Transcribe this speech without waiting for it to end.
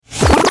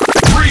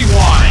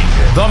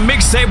The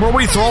mixtape where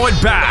we throw it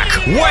back,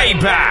 way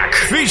back,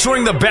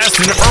 featuring the best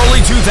in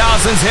early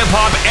 2000s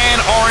hip-hop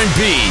and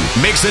R&B,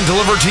 mixed and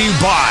delivered to you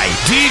by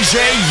DJ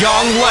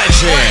Young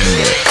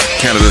Legend.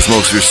 Canada's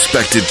most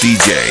respected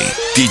DJ,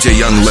 DJ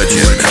Young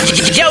Legend.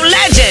 Yo,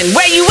 Legend,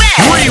 where you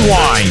at?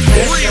 Rewind.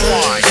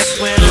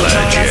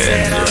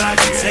 Legend. I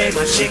can take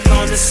my chick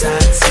on the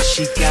side, so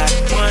she got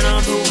one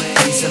on the way.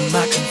 These are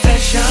my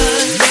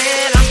confessions.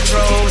 Man, I'm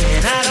thrown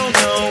and I don't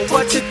know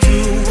what to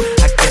do.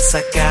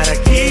 I gotta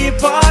keep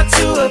part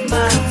two of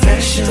my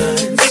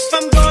confessions. If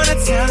I'm gonna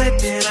tell it,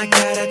 then I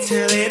gotta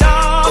tell it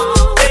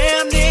all.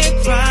 Damn near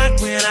cried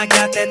when I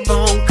got that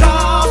phone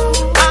call.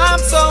 I'm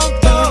so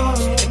thrown,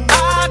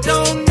 I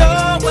don't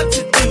know what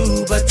to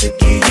do but to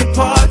give you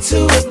part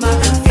two of my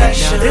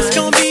confessions. Now this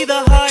gon' be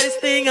the hardest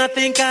thing I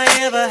think I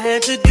ever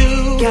had to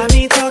do. Got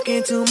me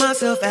talking to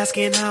myself,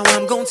 asking how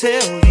I'm gon'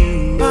 tell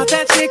you about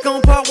that chick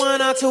on part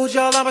one I told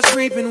y'all I was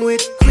creeping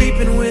with.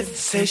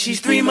 Say she's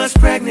 3 months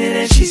pregnant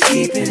and she's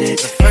keeping it.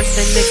 The first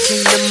thing that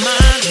came to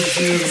mind was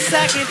you. The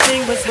second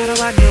thing was, how do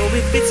I know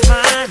if it's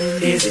mine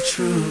and is it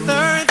true?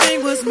 Third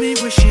thing was me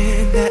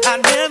wishing that I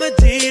never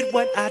did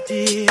what I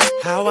did.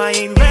 How I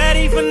ain't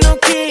ready for no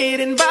kid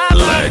and by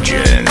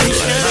Legend. My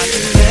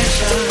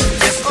confession.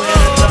 Just when I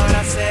thought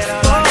I said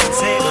all I can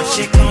say, my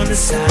chick on the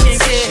side,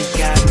 she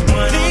got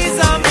one. These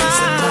are my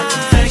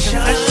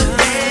confessions.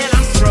 Man,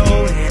 I'm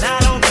thrown and I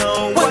don't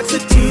know what to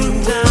do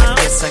now. I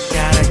guess I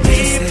gotta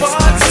keep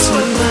part two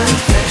of my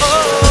confessions.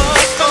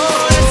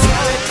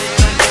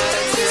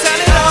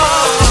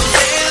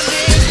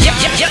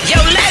 Yo,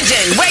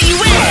 Legend, where you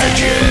at?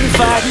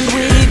 Fighting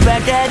weed,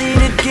 back at it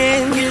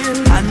again.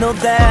 I know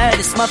that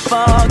it's my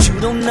fault, you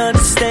don't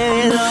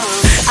understand.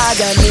 I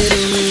got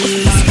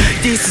memories,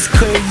 this is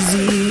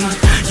crazy.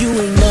 You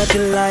ain't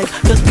nothing like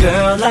the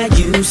girl I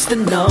used to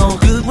know.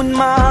 Good with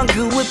mom,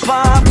 good with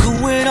pop,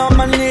 good with all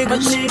my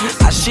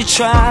niggas. I should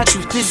try,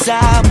 truth is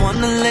I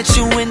wanna let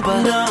you in,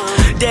 but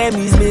damn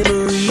these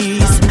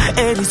memories,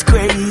 and it's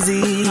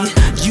crazy.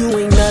 You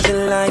ain't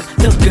nothing like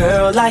the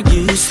girl I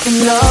used to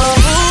know.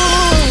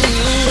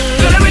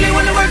 Girl, I really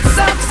wanna work this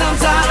out, 'cause I'm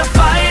tired of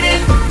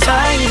fighting.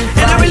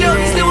 And I really hope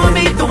you still want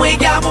me the way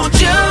I want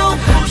you.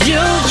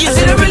 I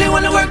said I really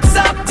wanna work this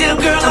out, damn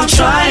girl, I'm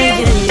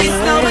trying. It's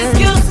no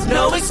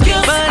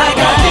excuse, but I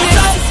got this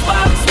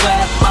icebox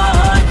where my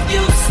heart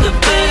used to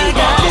be. I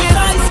got this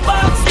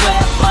icebox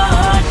where my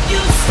heart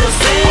used to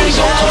be. I'm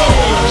so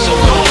cold, I'm so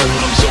cold,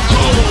 I'm so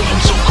cold,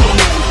 I'm so cold.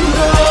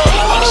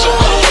 I'm so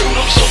cold,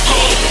 I'm so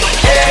cold.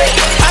 Hey,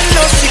 I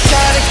know she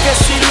got it, cause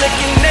she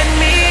looking at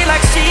me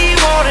like she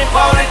want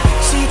it.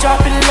 She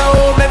dropping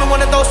low, maybe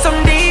wanna throw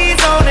some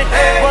D's on it.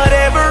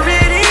 Whatever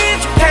it is,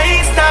 you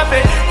can't stop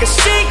it, cause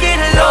she get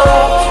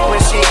low when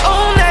she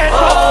on that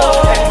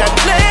road. And that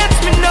lets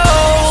me know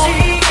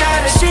she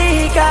got it, she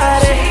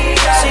got it,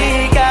 she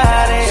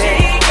got it, she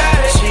got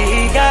it, she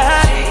got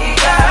it,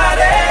 she got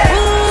it.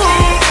 Ooh,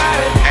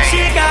 she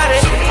got it,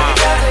 she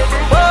got it.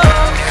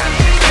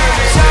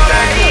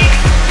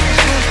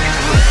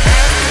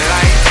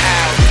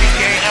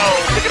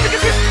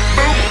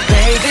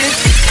 Baby,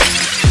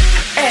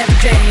 every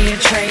day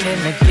you're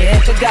training to get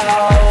the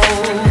gold.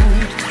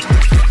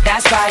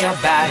 That's why your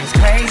body's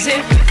crazy,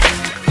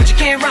 but you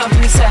can't run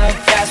from yourself,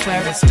 that's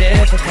where it's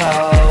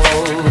difficult.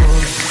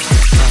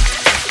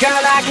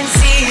 Girl, I can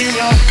see in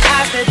your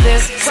eyes that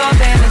there's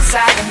something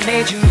inside that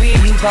made you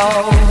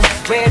evolve.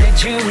 Where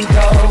did you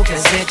go?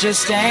 'Cause it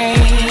just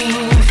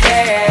ain't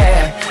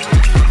fair.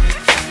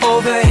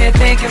 Over here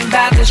thinking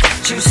about the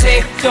shit you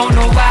say, don't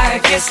know why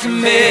it gets to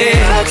me.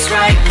 Looks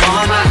right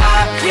on my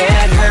eye,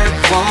 yeah, it hurt,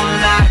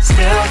 won't lie.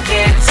 Still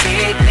can't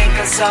see it, think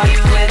I saw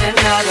you with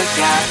another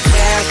guy.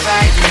 Fair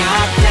fight,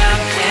 knocked down,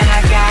 and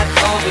I got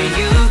over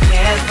you.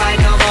 Can't fight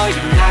no more,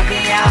 you knock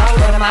me out.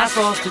 What am I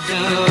supposed to do?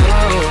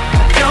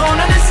 I don't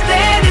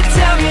understand it,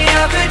 tell me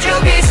how could you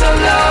be so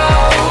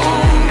low?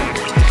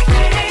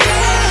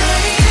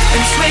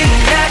 And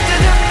swinging back to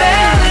the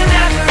bell, and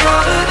after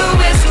all of the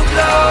whistle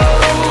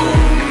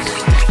blows,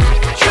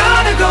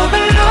 trying to go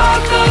below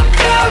the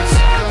clouds,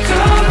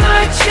 through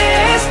my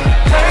chest,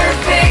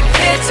 perfect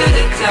hit to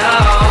the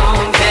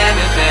down, damn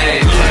it,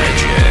 babe.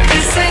 Legend.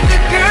 This ain't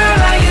the girl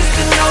I used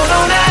to know, no,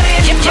 not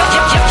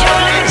anymore. Yo,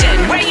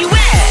 Legend, where you at?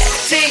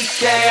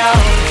 TKO,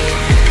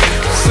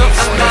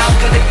 I'm out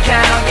for the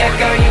count, yeah,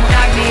 girl, you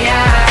knock me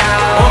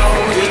out.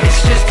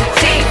 It's just a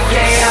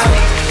TKO,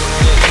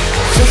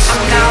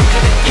 I'm out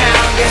for the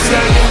count, yeah,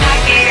 girl, you knock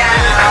me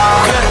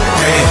out.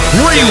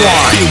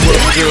 Rewind.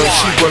 Girl,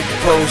 she work the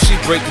pole, she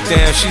break it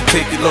down, she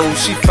take it low,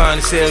 she fine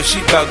as hell, she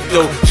bout to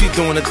go, she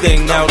doing a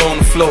thing out on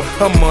the floor.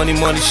 Her money,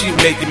 she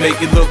make it,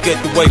 look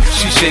at the way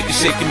she shake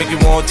it, make you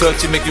want to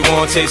touch it, make you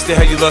want to taste it.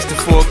 How you lustin'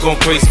 for it, going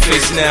crazy,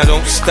 face now,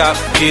 don't stop,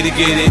 get it,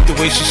 the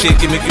way she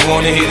shake it, make you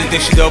wanna hit it.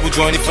 Then she double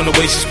jointed from the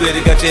way she split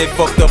it, got your head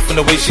fucked up from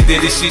the way she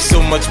did it. She's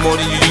so much more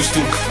than you used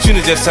to, she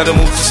knows just how to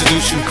move to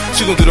seduce you.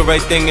 She gon' do the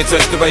right thing and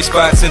touch the right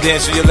spots and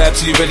dance on your lap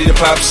till you ready to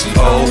pop. She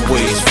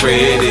always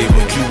ready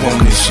when you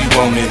want it, she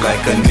want on me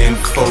like an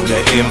info. The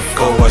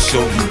info, I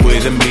show you where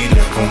to meet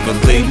her. On the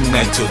late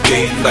night till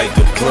daylight,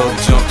 the club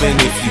jumping.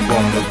 If you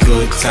want a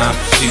good time,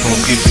 she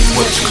gon' give you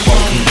what you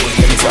want.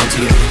 Let me talk to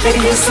you. Baby,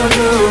 you're so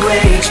new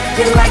age,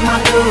 you're like my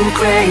new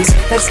craze.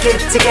 Let's get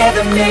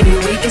together, maybe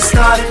we can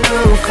start a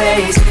new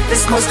phase.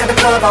 This smoke's got the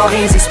club all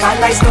hazy,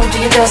 spotlights don't do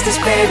you justice,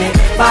 baby.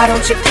 Why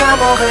don't you come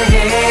over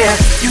here?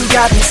 You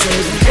got me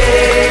saying,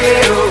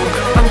 hey,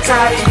 oh, I'm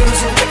tired of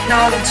using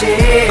technology.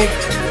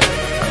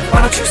 Why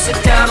don't you sit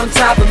down on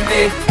top of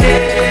me?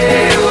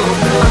 Hey, oh,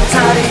 I'm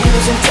tired of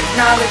using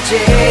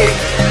technology.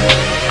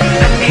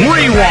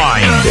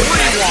 Rewind.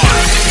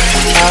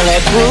 All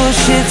that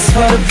bullshit's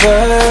for the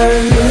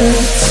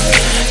birds.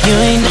 You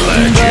ain't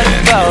nothing but a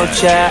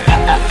vulture.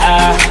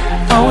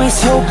 Always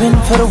hoping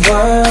for the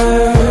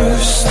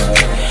worst,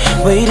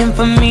 waiting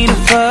for me to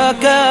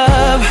fuck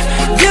up.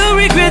 You'll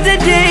regret the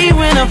day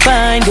when I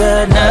find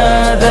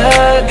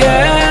another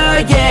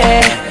girl,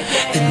 yeah.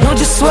 They know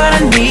just what I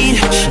need,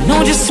 she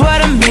know just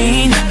what I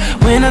mean.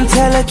 When I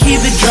tell her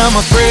keep it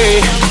drama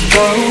free.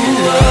 Whoa,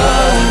 whoa,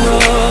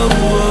 whoa,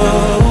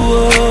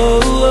 whoa,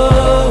 whoa,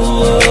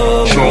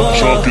 whoa.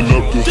 Chalking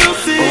up the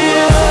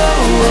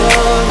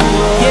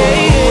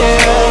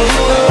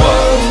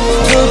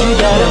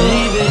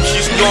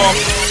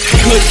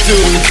Good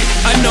dude,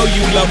 I know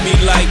you love me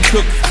like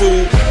cooked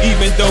food.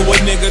 Even though a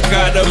nigga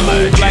gotta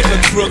move like a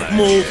crook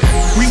move.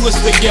 We was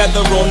together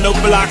on the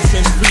block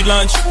since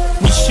pre-lunch.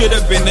 We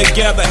should've been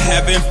together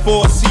having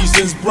 4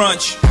 seasons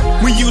brunch.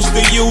 We used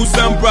to use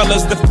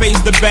umbrellas to face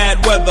the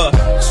bad weather.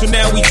 So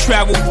now we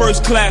travel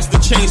first class to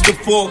change the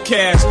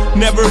forecast.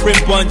 Never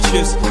in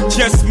bunches,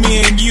 just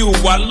me and you.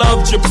 I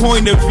loved your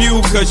point of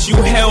view cause you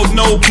held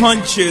no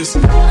punches.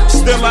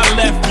 Still I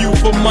left you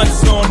for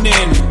months on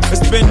end.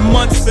 It's been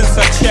months since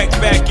I checked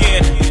back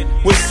in.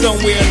 We're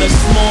somewhere in a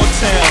small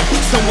town,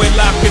 somewhere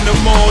locking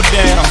them all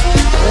down.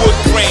 Wood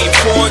grain,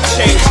 foreign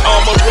change,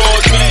 armor raw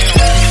down.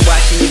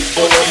 Watching you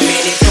for a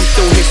minute, come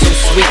through here so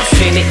sweet,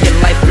 in it. Your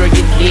life, girl,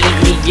 you need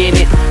me in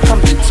it. I'm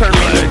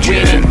determined to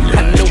win it.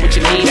 I know what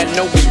you need, I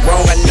know what's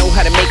wrong, I know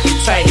how to make you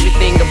tight.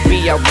 Everything'll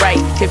be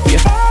alright if you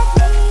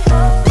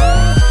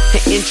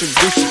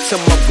introduce you to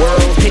my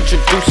world,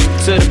 introduce you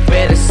to the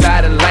better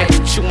side of life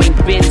that you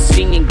ain't been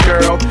seeing,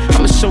 girl.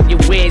 I'ma show you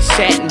where it's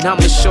at and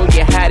I'ma show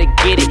you how to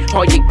get it.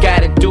 All you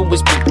gotta do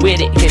is be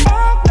with it and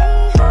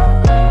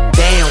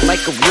down like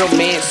a real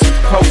man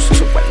supposed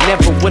to. I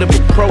never would've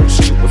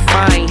approached you if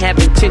I ain't have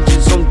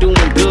intentions on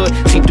doing good.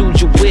 See, dude,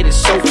 you with it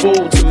so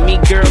full to me,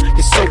 girl.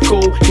 You're so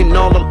cool, and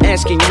all I'm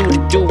asking you to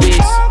do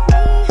is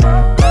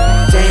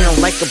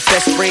down like a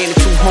best friend and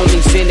 2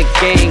 homies in a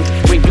gang.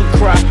 When you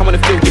cry, I wanna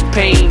feel your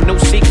pain. No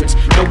secrets,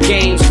 no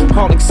games,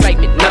 all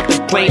excitement,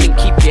 nothing plain. And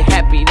keep you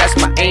happy, that's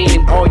my aim.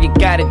 And all you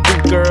gotta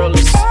do, girl,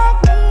 is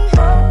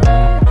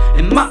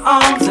in my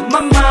arms, in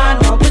my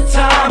mind, all the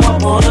time. I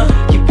wanna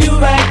keep you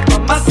right by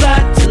my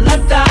side till I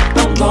die.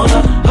 I'm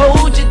gonna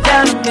hold you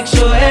down and make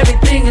sure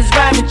everything is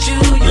right with you.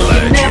 You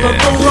can never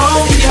go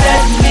wrong if you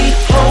let me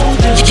hold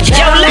you.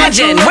 Yo,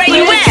 legend, where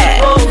you at?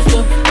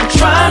 I'm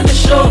trying to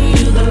show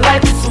you the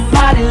life of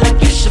somebody like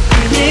you should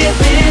be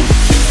living.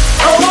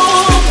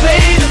 Oh,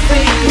 baby,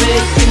 baby,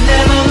 you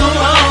never go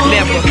wrong.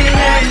 Never.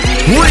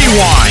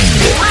 Rewind.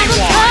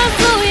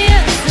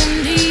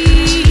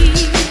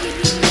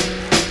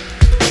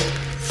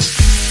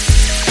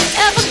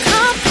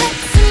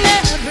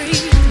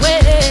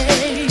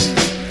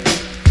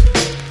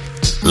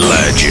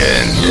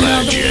 Legend.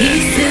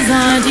 Pieces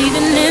aren't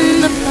even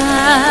in the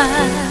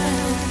pie,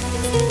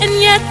 and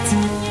yet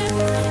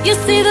you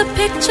see the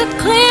picture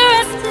clear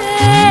as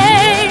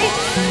day.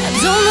 I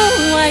don't know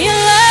why you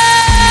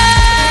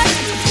lie,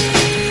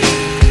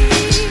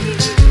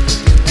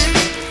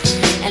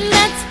 and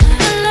that's why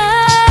I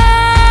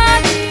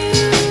love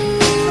you.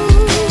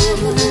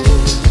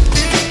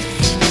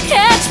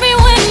 Catch me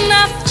when I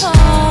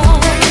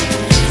fall,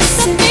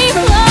 set me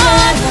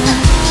fly.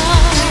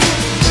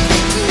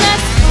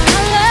 That's why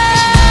I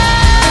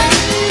love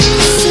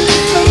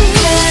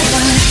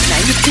you. Now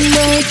you can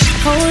make your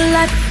whole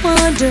life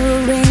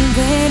wondering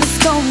when it's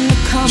gonna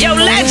come. Yo,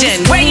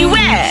 legend, where you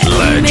at?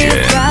 Legend.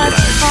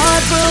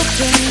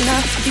 Heartbroken a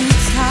few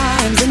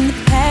times in the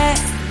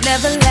past.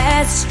 Never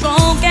last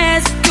strong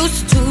as it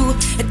used to.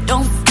 It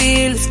don't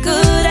feel as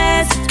good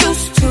as it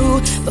used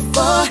to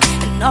before.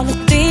 And all the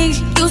things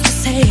you used to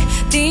say,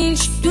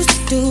 things you used to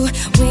do,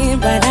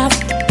 went right out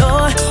the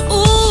door.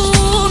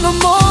 Ooh, no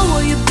more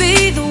will you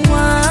be the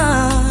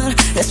one.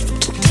 That's what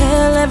you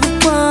tell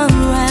everyone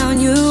around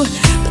you.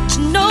 But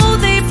you know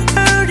they've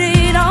heard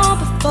it all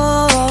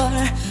before.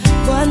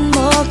 What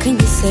more can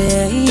you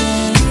say?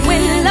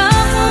 When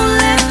love won't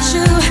let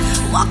you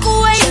walk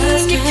away,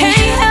 you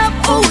can't help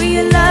who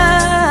you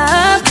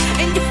love,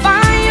 and you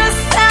find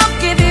yourself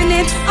giving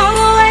it all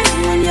away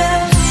when you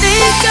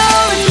think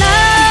you're in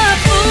love.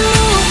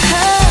 Ooh,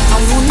 I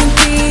wanna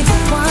be the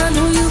one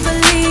who you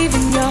believe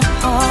in your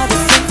heart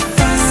is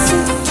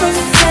super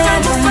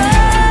clever.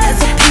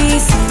 There's a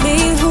piece of me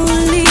who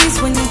leaves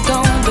when you're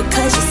gone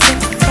because you're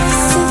super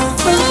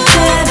clever.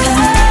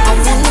 I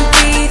wanna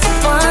be the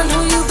one who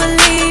you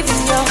believe in.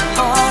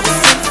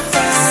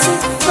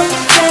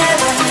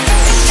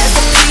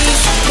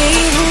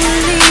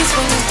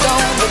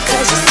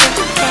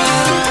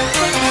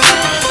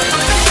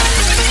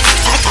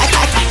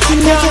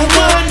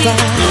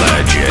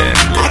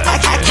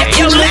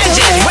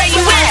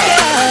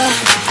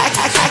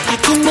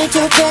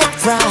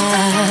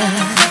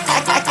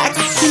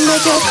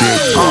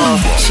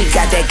 She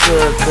got that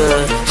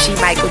good. She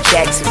Michael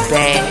Jackson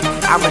bad.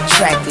 I'm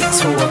attracted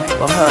to her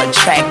for her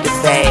attractive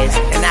ass.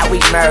 And now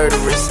we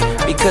murderers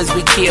because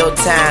we kill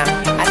time.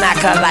 I knock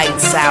her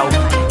lights out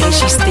and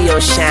she still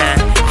shine.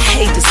 I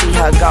hate to see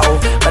her go,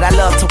 but I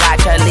love to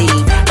watch her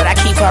leave. But I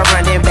keep her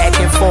running back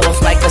and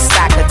forth like a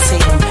soccer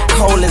team.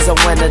 Cold as a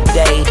winter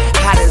day,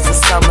 hot as a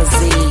summer's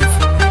eve.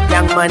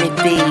 Young money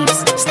thieves,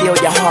 steal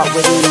your heart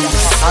with ease.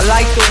 I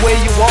like the way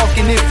you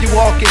walking if you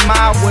walking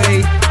my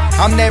way.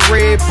 I'm that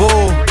Red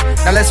Bull,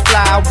 now let's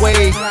fly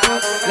away.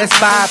 Let's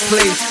buy a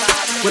place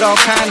with all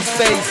kind of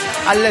space.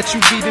 I let you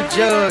be the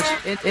judge,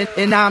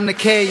 and I'm the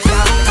case.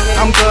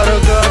 I'm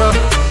gutter,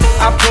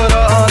 I put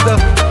her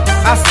under.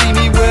 I see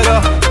me with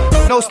her,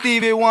 no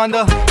Stevie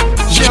Wonder.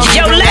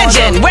 Yo,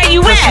 legend, where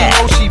you at? She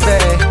know she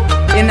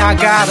bad, and I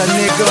got a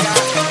nigga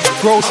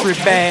grocery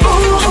bag. Ooh,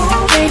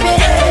 baby,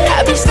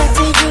 I be stuck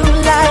to you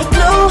like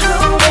glue,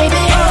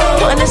 baby.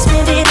 Wanna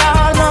spend it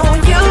all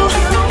on you,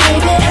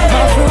 baby.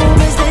 My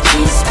room is the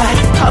G-spot.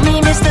 Call me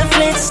Mr.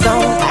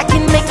 Flintstone. I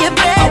can make your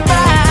bed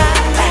right.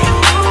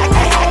 I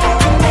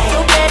can make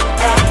your bed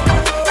right.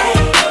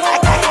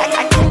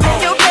 I can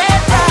make your bed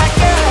right,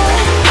 girl.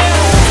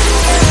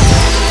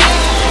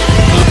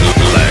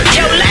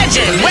 Yo,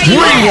 legend, where you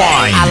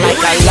Rewind. I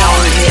like a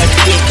long hair,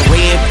 thick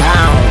red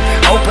pound.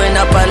 Open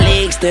up her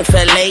legs, then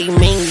fillet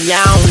me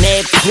on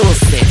that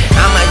pussy.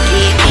 I'ma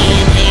get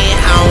in and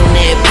on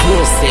that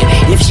pussy.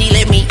 If she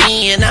let me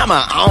in,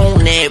 I'ma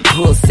own that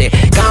pussy.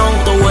 Gon'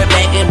 throw it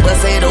back and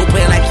bust it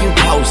open like you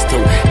supposed to.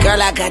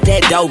 Girl, I got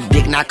that dope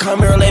dick. Now come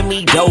here, let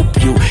me dope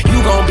you.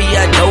 You gon' be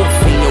a dope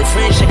fiend. Your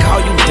friends should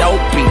call you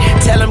dopey.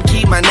 Tell them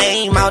keep my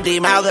name out their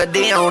mouth, cause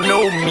they don't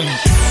know me.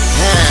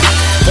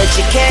 But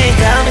you can't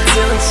come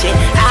into shit.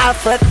 I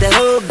fuck the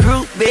whole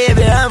group,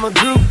 baby, I'm a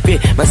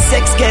groupie. My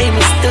sex game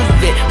is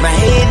stupid, my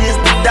head is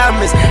the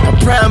dumbest. I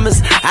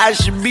promise I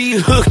should be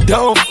hooked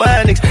on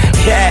phonics.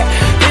 Yeah,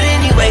 but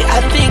anyway,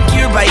 I think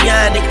you're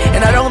bionic.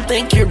 And I don't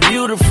think you're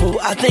beautiful,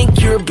 I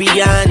think you're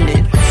beyond it.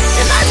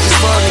 And I just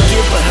wanna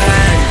get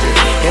behind it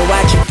and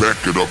watch you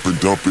Back it up and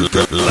dump it.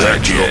 Back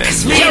it up.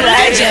 Cause we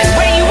legend,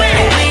 where you at?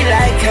 And we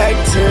like her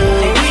too,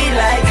 and we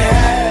like her,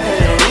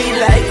 and we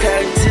like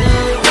her too.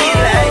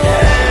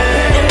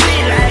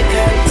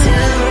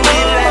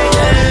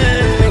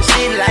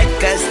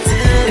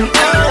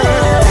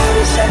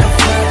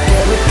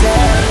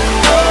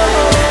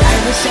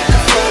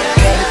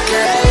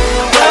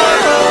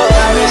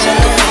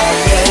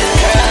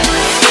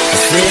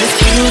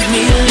 Excuse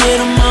me,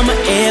 little mama,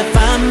 if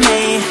I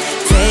may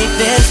take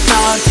this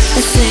song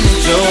and sing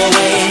it your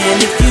way.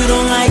 And if you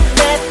don't like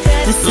that,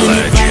 then sing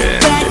it right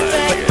back.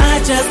 But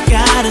I just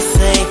gotta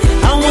say,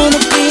 I wanna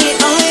be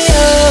on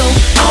you,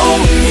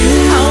 on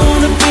you. I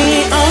wanna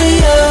be on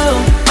you,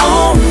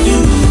 on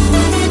you.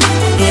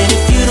 And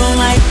if you don't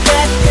like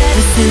that,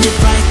 then sing it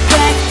right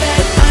back.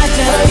 But I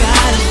just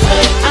gotta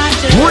say, I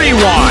just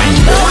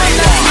Rewind.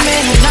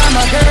 I'm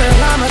a girl,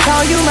 I'ma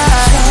call you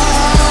mine.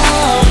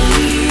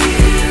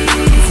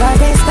 I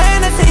can't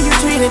stand to see you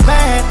treated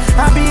bad.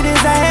 I beat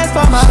his ass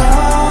for my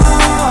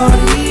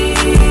shorty.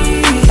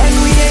 And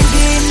we ain't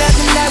did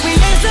nothing that we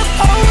ain't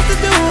supposed to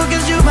do,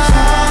 cause you my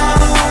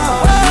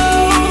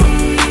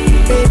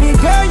baby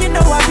girl, you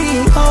know I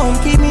be home.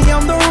 Keep me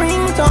on the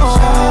ringtone.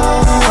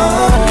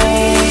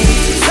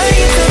 Say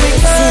it to me,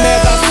 girl. Soon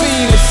as I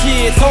seen the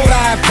shit, told her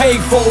I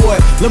paid for it.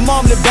 Lil'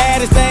 mom the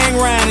baddest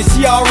thing round and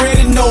she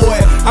already know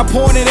it. I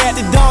pointed at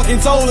the dunk and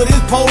told her this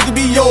supposed to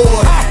be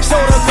yours.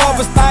 Showed her a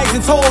couple stikes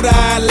and told her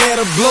I'd let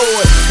her blow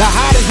it. The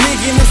hottest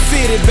nigga in the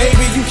city,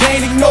 baby, you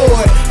can't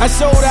ignore it. I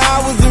showed her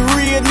I was a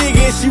real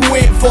nigga and she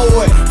went for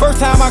it. First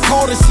time I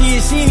caught her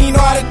shit, she didn't even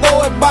know how to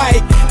throw it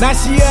bite. Now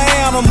she an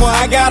animal,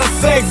 I got a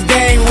sex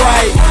game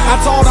right. I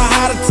taught her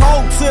how to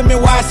talk to me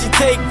while she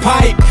take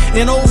pipe.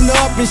 And open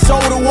up and show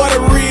her what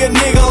a real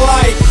nigga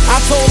like. I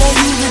told her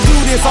you to do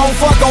this, I don't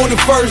fuck on the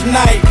first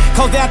night.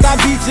 Cause after I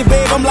beat you,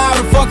 babe, I'm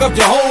liable to fuck up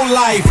your whole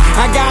life.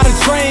 I got a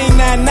train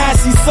now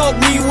she suck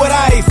me with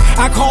ice.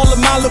 I call her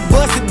my little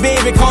busted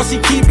baby, cause she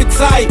keep it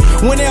tight.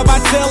 Whenever I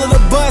tell her to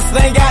bust,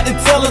 I ain't got to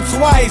tell her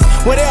twice.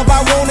 Whenever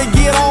I wanna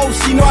get off,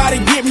 she know how to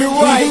get me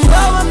right. Even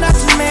though I'm not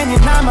your man,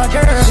 you're not my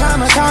girl,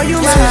 I'ma call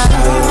you mine.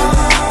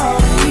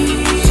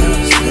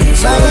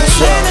 So it's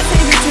sad to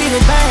see you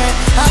treated bad.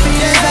 I'll be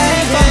the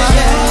same for my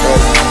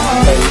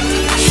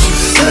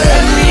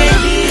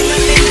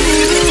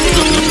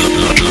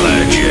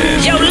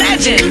Legend. Yo,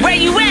 legend, where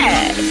you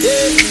at?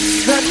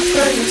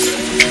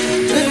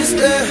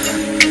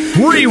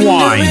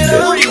 Rewind.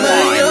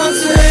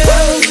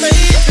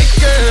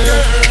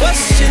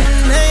 What's your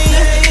name?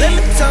 Let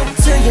me talk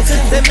to you.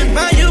 Let me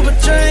buy you a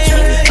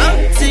drink. I'm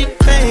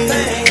T-Pain.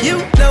 You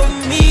know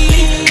me.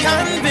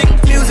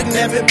 Convict music,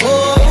 never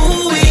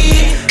boy.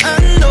 I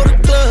know the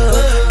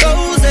club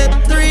goes at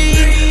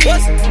 3.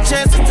 What's the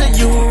chance to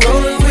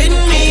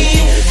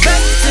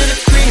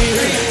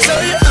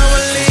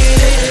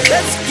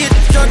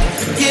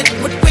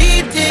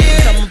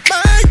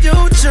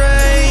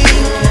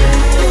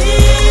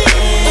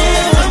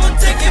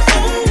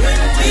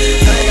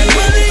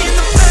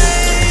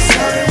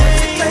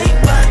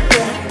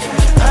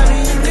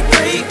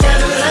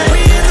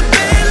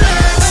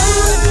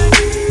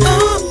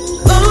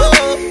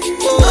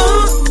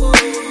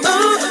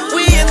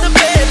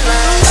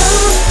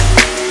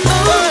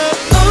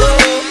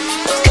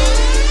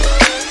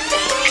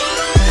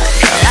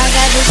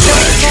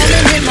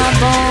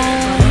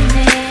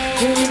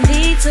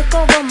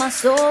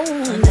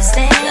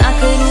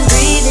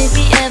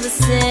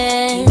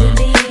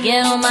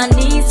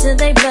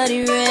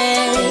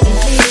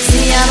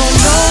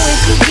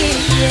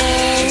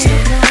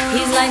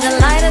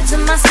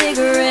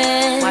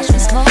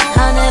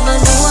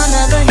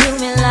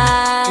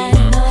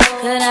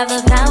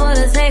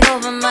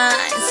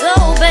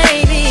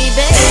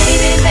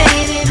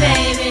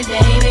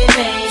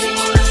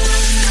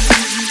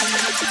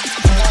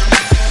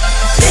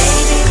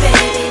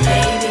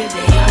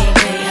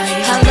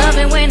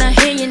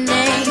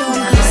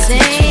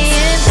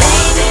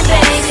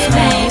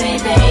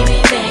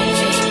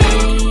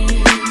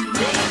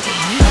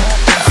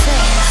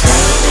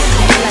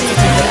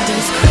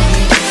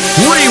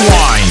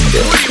Rewind.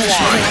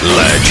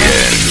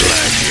 Legend.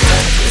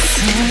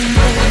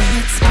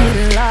 Let's get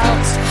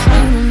lost.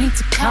 You don't need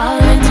to call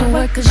into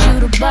work cause you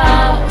the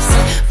boss.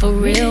 For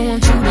real,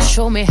 want you to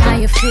show me how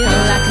you feel.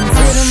 I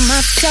consider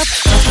myself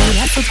okay,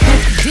 that's a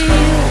big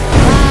deal.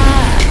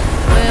 Why?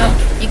 Well,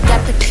 you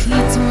got the key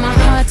to my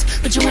heart,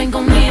 but you ain't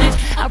gon' need it.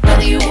 I'd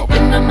rather you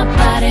open up my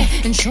body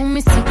and show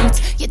me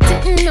secrets you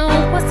didn't know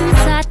what's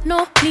inside.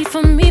 No need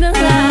for me to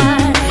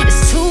lie.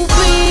 It's too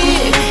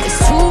big, it's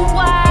too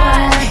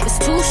wide, it's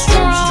too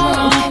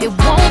strong, it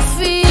won't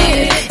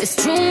fit. It's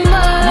too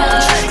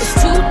much, it's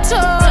too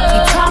tough. He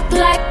talk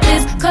like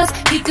this cause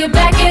he can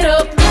back it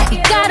up. He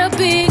got a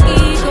big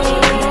ego,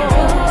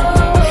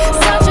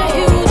 such a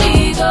huge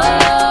ego.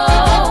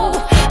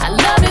 I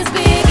love his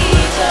big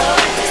ego.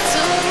 It's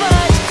too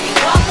much, he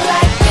walk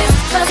like this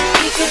cause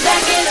he can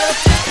back it up.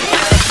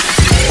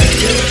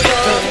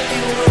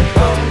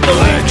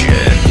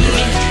 Legend.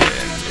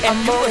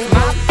 I'm always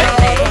my baby.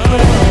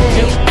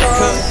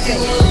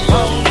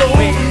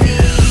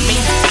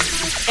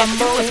 I'm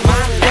always my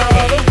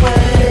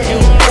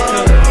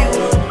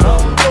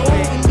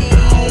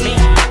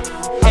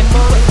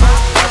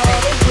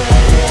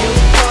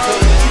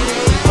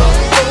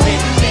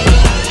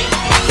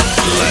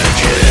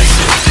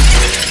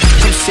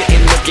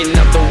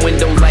out the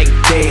window like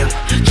damn,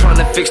 trying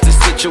to fix the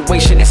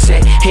situation that's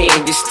at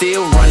hand. You're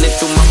still running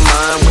through my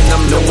mind when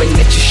I'm knowing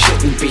that you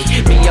shouldn't be.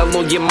 Me all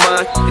on your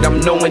mind, and I'm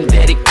knowing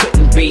that it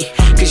couldn't be.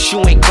 Cause you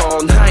ain't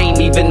called, I ain't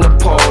even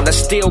appalled. I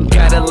still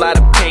got a lot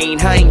of pain,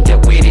 I ain't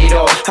dealt with it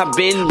all. I've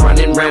been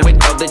running around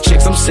with other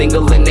chicks, I'm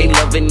single and they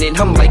loving it.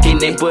 I'm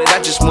liking it, but I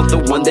just want the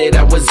one that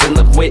I was in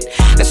love with.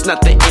 That's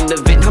not the end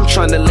of it, I'm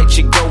trying to let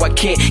you go. I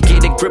can't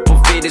get a grip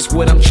of it, is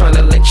what I'm trying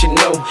to let you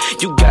know.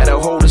 You got a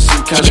hold of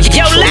some kind of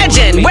Yo,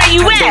 Legend, where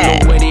you at? I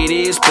don't know what it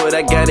is, but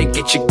I gotta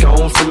get you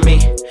going for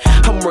me.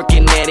 I'm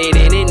working at it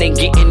and it ain't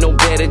getting no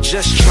better.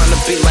 Just trying to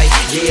be like,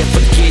 yeah,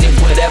 forget it,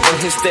 whatever.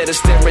 Instead of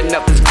staring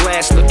out this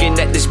glass, looking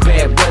at this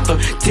bad weather.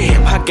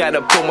 Damn, I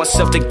gotta pull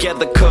myself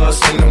together, cause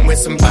when I'm with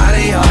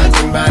somebody, all I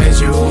think about is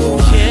you.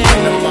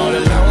 When I'm all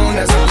alone,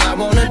 that's all I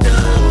wanna do.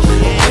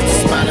 Put the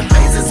smiling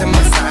faces in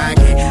my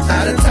psyche.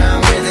 Out of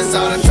time with us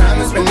all the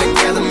time. It's been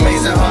together,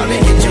 amazing, hard to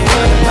get you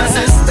out of my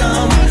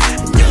system.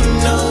 You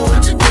know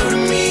what you do to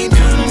me, do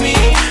to me.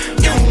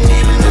 You don't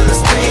even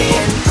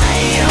understand.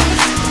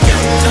 You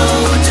know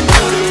what you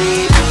do to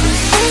me, do to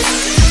me.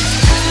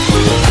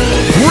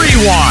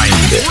 Rewind.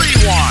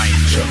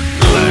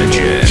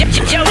 Legend.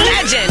 Yo,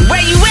 Legend,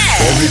 where you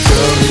at? Every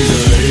girl needs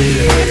a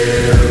lady,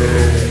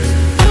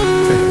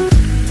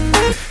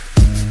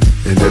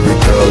 and every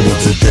girl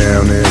needs a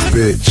down ass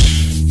bitch.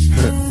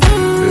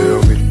 Feel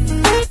me?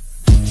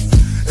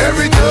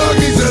 Every dog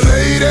needs a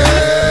lady.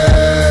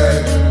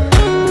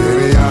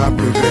 Baby, I'm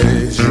your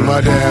bitch. You my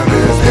down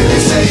ass bitch. Baby,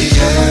 say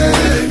yeah.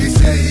 Baby,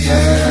 say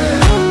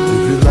yeah.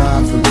 If you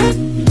lie for me,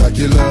 like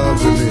you love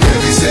me.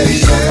 Baby, say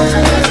yeah.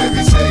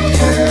 Baby, say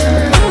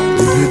yeah.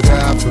 If you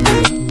die for me,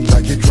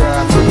 like you try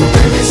for me.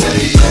 Baby, say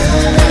yeah.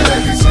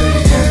 Baby, say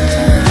yeah.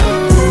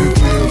 If you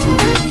kill for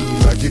me,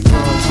 like you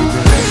come for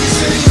me. Baby,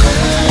 say yeah.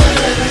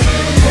 Baby,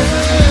 say yeah.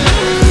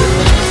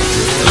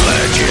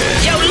 Legend.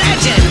 Yo,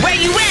 Legend, where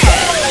you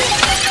at?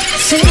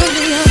 Sitting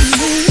on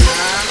me,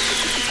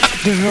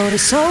 devoted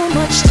so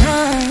much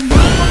time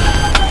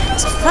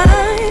to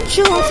find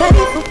you a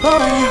faithful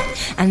boy.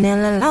 I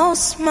nearly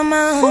lost my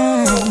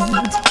mind.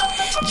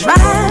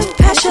 Drive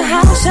past your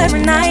house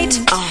every night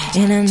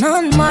in an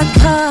unmarked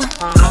car,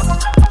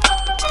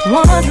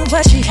 wondering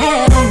what she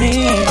had on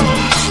me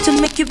to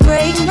make you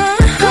break my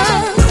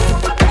heart.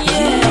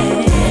 Yeah.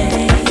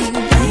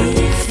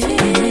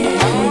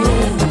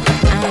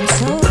 I'm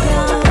so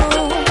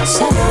young,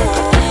 so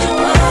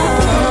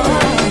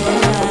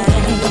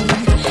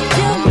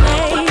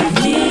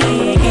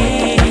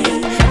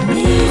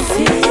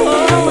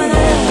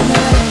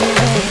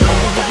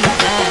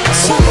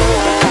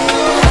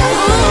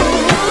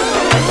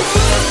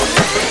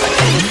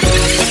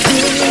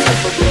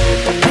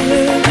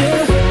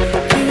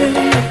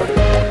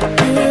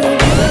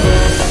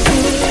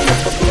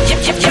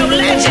Yo,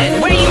 Legend.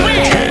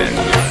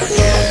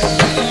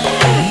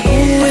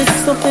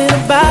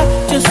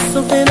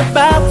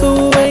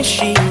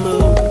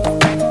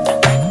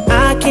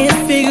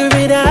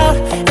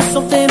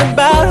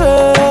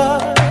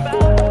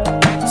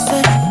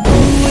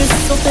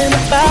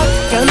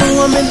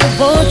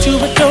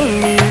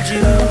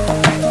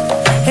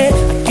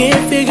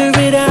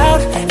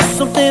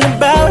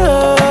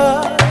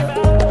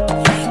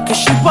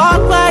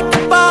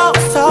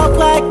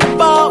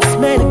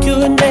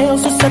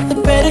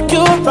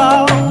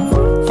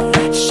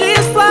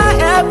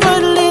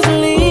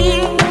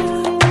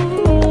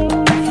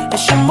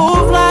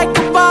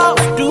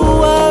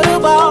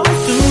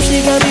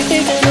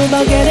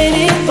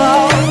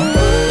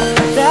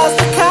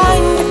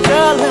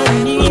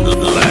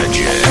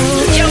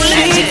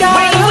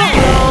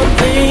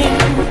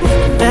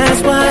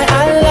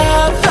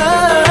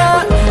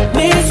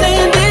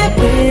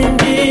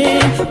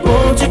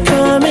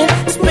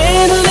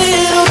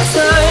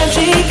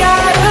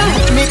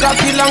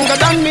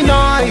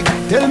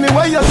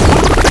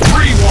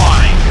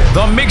 Rewind,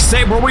 the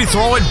mixtape where we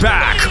throw it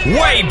back,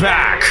 way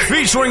back,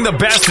 featuring the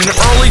best in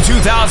early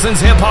 2000s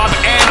hip hop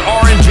and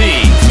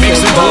R&B.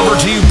 Mixed and delivered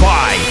to you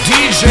by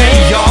DJ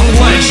Young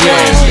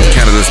Legend.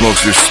 Canada's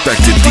most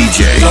respected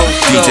DJ,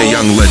 DJ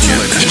Young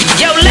Legend.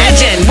 Yo,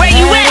 Legend, where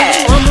you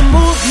at? I'm a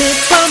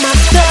movement by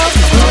myself,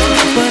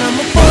 but I'm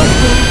a force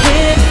when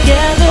we're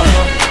together.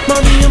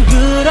 Mommy, I'm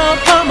good all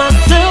by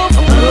myself,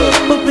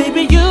 but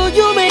baby, you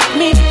make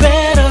me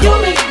better. You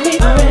make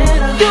me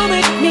better. You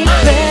make me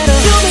better.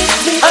 You make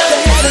me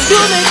better.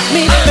 You make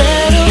me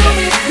better.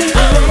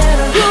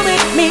 You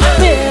make me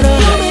better.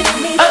 You make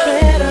me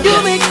better. You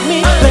make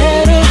me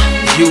better.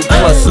 You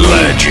plus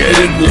Legend. It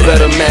equal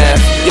better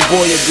math. Your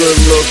boy a good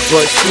look,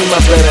 but she my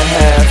better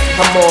half.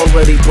 I'm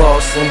already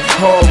bossing,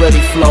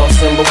 already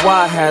flossing, but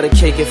why have a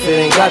cake if it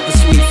ain't got the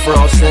sweet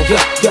frosting?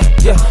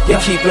 You're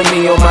keeping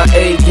me on my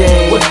A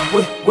game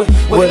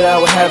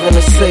without having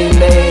to say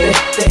name.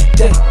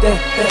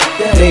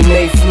 They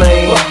may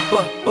flame,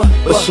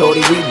 but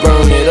shorty, we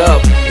burn it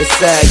up. The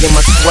sag in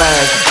my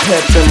swag,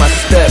 pep in my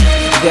step.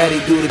 Daddy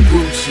do the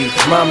Gucci,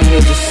 mommy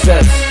in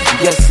Giuseppe's.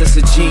 Yes, it's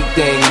a G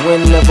thing.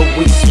 Whenever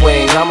we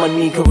swing, I'ma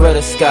need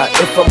Coretta Scott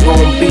if I'm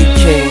gonna be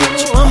king.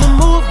 I'm a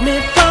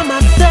movement by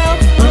myself,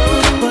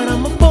 but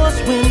I'm a force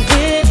when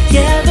we're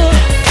together.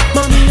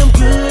 Mommy, I'm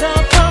good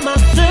all by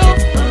myself,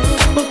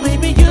 but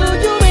baby, you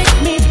make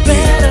me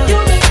better.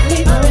 You make me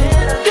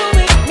better. You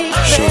make me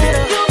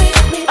better. You make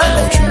me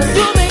better.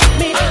 You make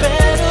me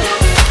better.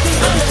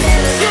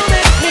 You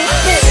make me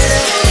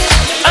better.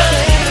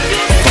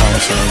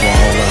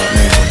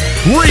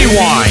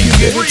 Rewind.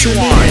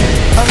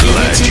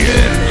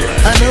 Legend.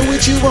 I know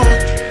what you want.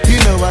 You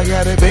know I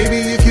got it, baby.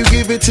 If you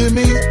give it to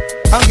me,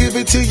 I'll give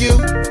it to you.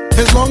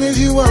 As long as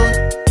you want,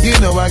 you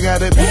know I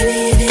got it.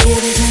 Baby, if you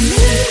give it to me,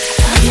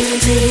 I'll give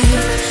it to you.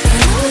 I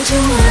know what you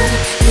want,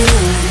 you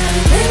know I got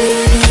it. Baby,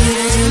 if you give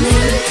it to me,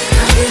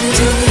 I'll give it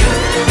to you.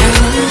 I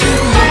know what you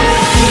want.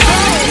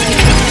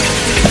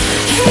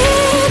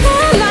 Hear the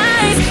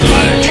lights,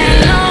 can't let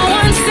no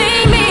one see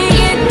me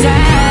get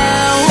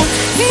down.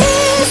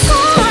 It's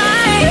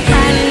alright,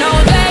 I know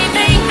they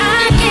think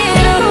I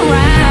get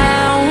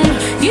around.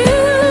 You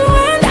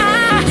and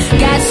I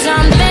got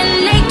something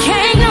they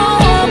can't know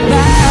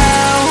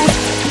about.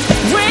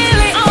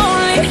 Really,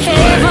 only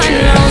heaven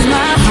knows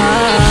my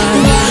heart.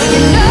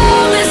 You know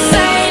this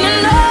ain't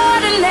an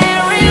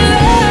ordinary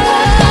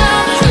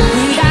love.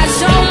 We got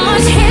so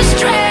much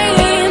history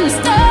and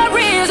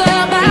stories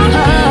about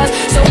us.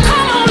 So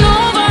come on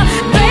over,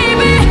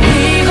 baby.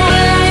 We gon'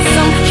 light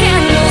some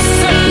candles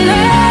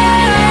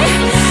tonight.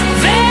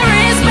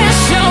 Very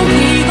special.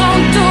 We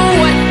gon' do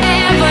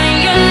whatever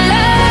you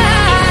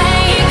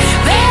like.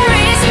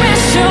 Very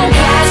special.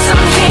 Got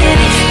some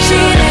Henny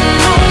chillin'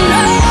 on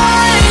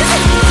us.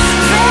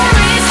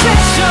 Very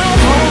special.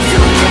 Hope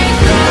you make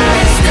the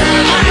rest of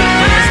my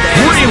life.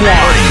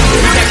 Rewind.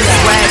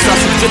 Swag, so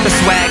some drippin'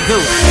 swag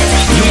goo.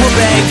 You a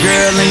bad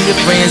girl and your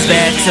friends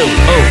bad too.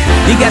 Oh,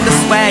 you got the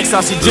swag,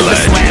 so she drippin'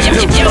 swag Yo,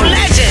 goo. yo,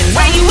 Legend,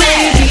 where you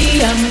at?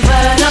 Baby, I'm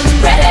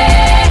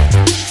ready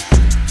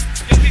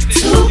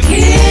to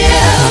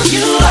give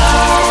you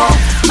all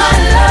my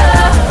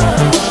love.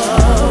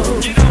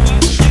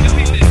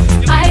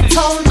 I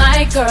told my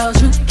girls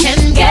you can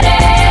get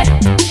it.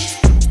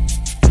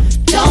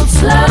 Don't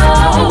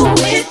slow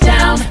it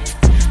down,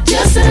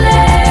 just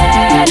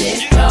let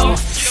it go.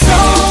 So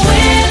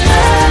in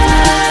love,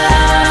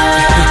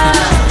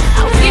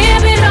 I'll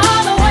give it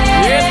all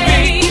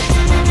away.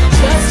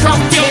 Just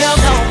don't tell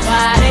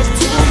nobody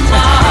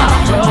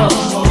tomorrow.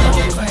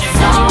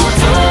 So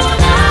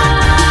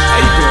tonight,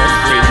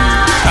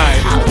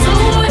 I'll do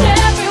it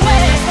every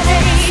way.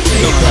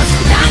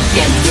 Knock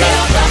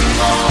until the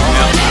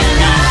morning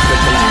light.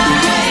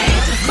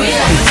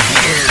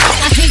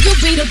 I hear you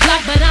beat the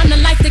block, but I'm the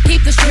life to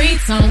keep the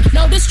streets on.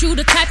 Notice you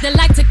the type that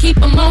like to keep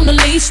them on the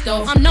leash,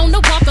 though. I'm known to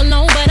walk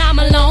alone, but I'm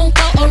alone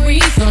for a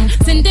reason.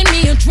 Sending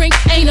me a drink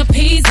ain't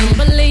appeasing,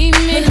 believe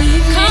me.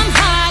 Come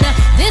harder,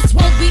 this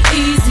won't be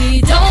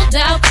easy. Don't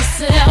doubt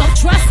yourself,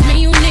 trust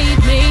me, you need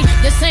me.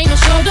 This ain't a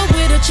shoulder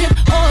with a chip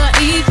or an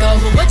ego.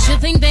 But what you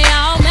think they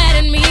all mad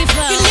at me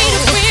for? You need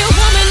a real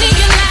woman in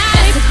your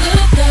life. That's a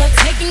good thug,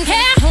 taking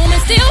care home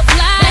and still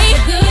fly. That's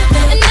a good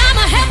thug, and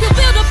I'ma help you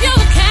build up your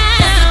account.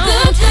 That's a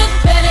good thug,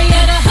 better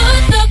yet a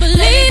hood thug,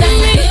 believe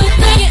me.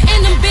 When you're in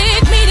them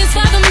big meetings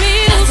for the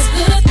meals,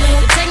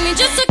 take me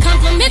just to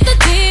compliment the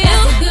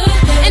deal.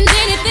 And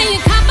anything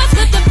you cop, I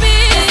split the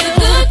bill.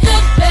 Good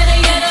thug, better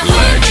yet a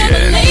hood thug,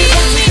 believe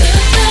me.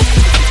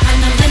 And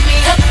now let me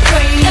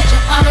upgrade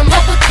your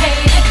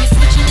automobile. If you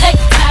switch your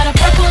legs, got a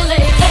purple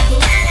leg.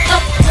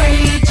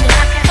 Upgrade you,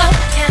 let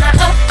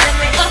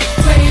me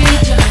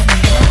upgrade you.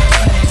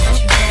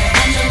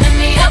 And now let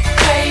me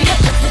upgrade you.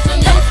 Put some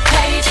new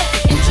page,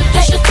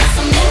 introduce you to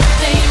some new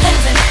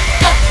things. And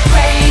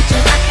upgrade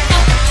you,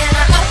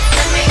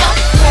 let me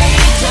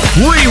upgrade you.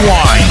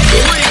 Rewind.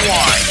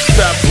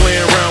 Stop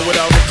playing around with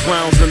all the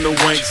clowns and the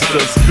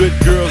wanksters. Good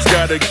girls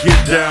gotta get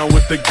down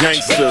with the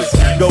gangsters.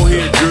 Go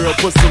ahead, girl,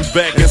 put some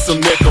back and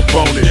some neck up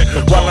on it,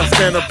 while I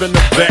stand up in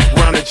the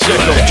background and check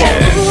up on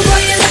it. Ooh,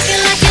 boy, you're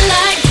looking like you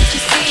like what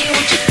you see.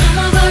 Won't you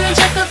come over and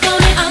check up on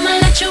it?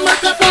 I'ma let you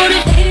work up on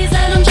it. Ladies,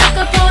 let him check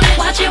up on it.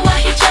 Watch it while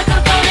he check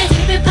up on it.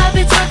 Keep it, pop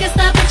it, talk it,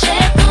 stop and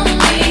check on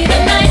me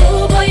tonight.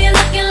 Ooh, boy, you're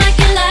looking like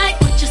you like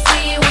what you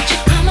see. Won't you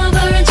come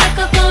over and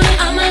check up on it?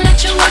 I'ma let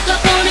you work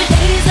up on it.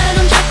 Ladies, let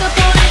him check up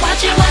on it.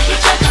 Watch it while he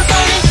check up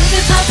on it. Keep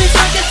it, pop it,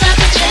 talk it, stop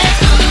and check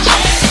on me.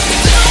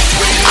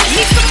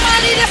 Need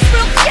somebody that's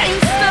real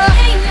gangster.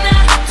 Ain't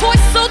that toy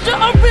soldier,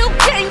 a real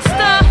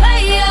gangster.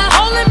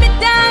 Holding me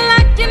down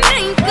like an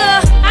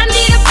anchor. I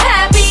need a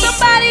pappy,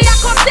 somebody I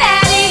call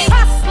daddy.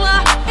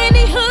 Hustler, in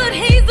the hood,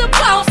 he's a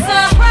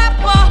bosser.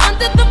 Rapper,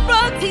 under the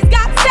rug, he's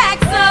got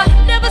stacks.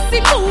 Never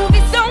see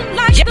movies, don't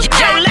like the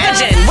Yo,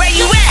 legend, where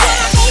you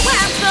at?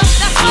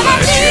 That's all I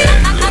need.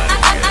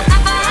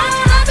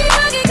 I be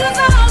bugging 'cause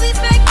all these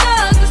fake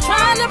thugs is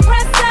trying to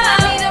press up.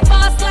 I need a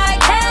boss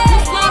like hey,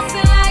 who's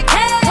flossing like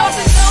hey,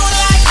 talking slow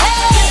like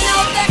hey, you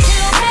know that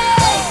kill me.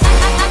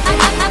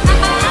 I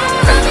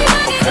be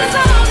bugging 'cause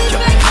all these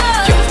fake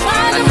thugs is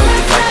trying to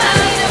press up. I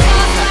need a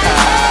boss like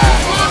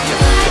hey,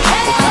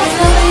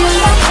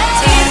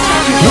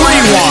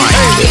 Rewind.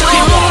 You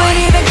don't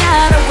even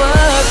gotta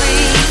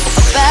worry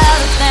about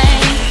a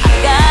thing. I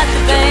got the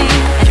vein,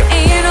 and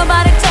ain't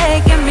nobody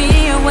taking me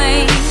away.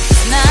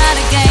 It's not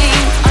a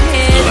game, I'm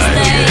here to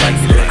stay.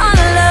 Our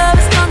love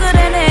is stronger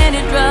than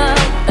any drug.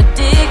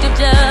 Addicted,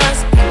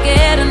 just can't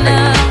get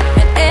enough.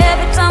 And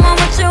every time I'm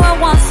with you, I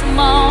want some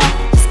more.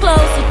 Just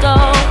close the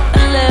door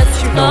and let's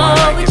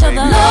love each other.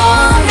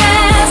 Long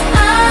as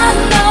I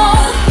know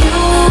you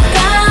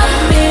got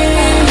me,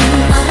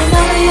 I'll be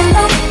loving you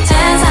long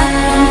as I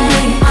know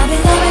me. I'll be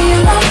loving you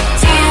long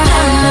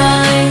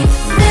eternally.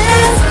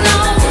 There's no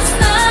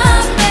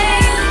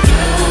stopping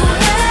you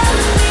and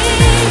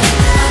me.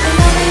 I'll be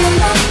loving you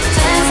long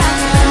as I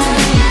know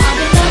me. I'll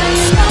be loving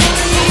you long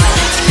eternally.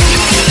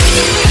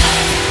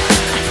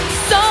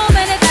 So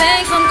many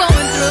things I'm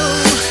going through,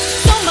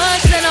 so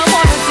much that I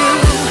wanna do.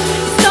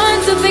 It's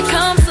starting to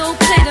become so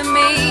clear to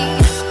me.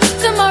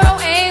 Tomorrow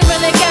ain't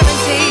really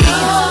guaranteed.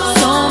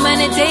 So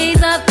many days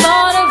I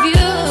thought of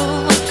you.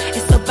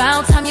 It's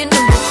about time you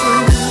knew the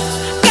truth.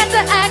 Got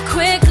to act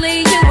quickly,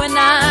 you and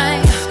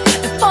I.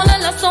 And fall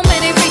in love, so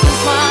many reasons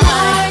why.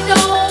 Why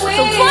don't we?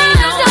 So why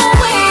don't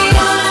we?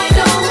 Why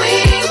don't we?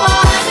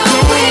 Why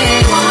don't we?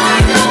 Why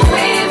don't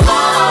we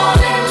fall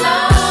in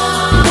love?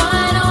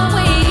 Why don't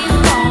we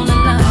fall in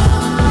love?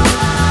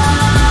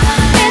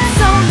 It's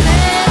so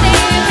many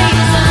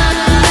reasons.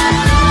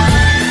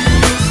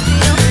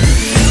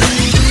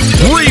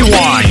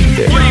 Rewind.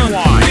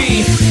 Me,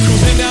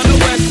 cruising down the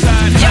west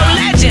side. Yo,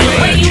 legend,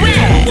 where you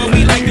at? What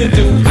we like to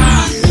do.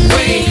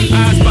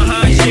 Eyes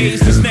behind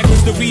shades. This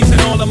necklace the reason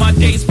all of my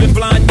dates been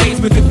blind dates.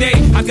 But today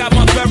I got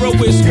my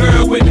Ferroist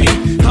girl with me.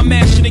 I'm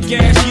mashing the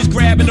gas, she's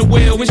grabbing the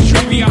wheel. It's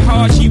trippy how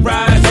hard she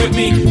rides with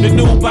me. The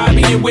new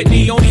Bobby and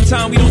Whitney. Only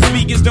time we don't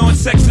speak is during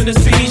Sex in the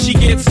City. She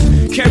gets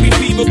carry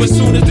fever, but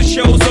soon as the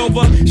show's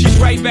over, she's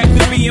right back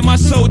to being my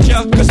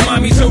soldier. Cause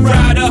mommy's a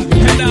rider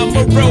and I'm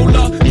a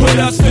roller. Put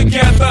us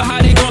together,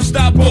 how they gon'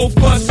 stop both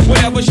us?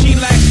 Whatever she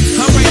lacks,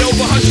 I'm right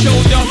over her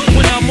shoulder.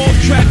 When I'm off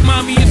track,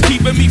 mommy is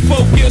keeping me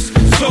focused.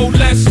 So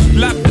let's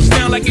lock this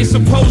down like it's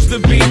supposed to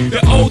be. The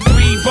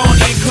 03,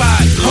 Bonnie and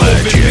Clyde,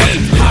 COVID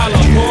me.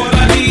 Holla, all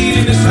I need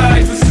in this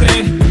life is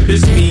sin.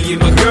 It's me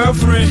and my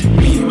girlfriend.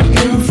 Me and my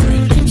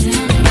girlfriend.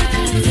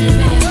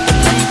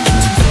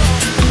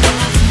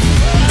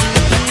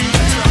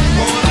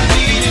 All I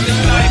need in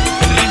this life is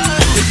sin.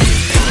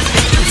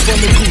 From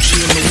the Gucci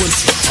in the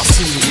winter, I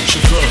see you with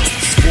your girls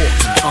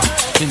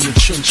walking in your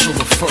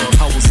chinchilla fur.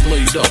 I was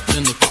laid up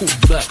in the coupe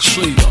back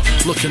shader,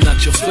 looking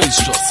at your face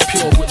just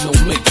pure with no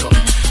makeup.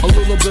 A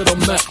little bit of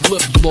MAC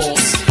lip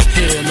gloss,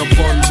 hair in a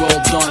bun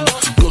well done.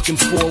 Looking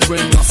for a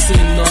ring, I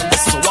seen none,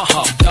 so I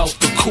hopped out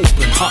the coupe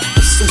and hopped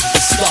the suit to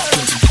stop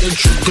and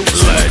introduce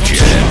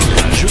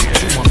you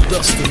to my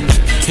destiny.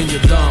 In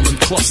your diamond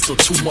cluster,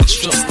 too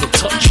much just to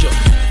touch you.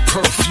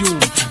 Perfume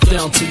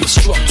down to your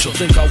structure.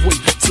 Think I wait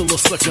till the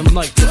second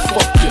night to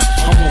fuck you.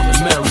 I wanna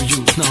marry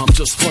you, nah I'm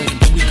just playing.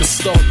 We can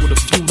start with a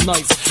few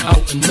nights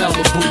out in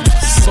Malibu,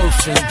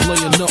 surfing,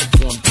 laying up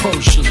on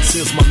Persians.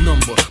 Here's my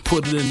number,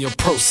 put it in your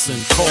purse and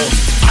call me.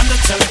 On the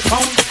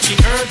telephone, she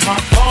heard my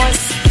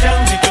voice.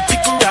 Tell me to pick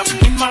her up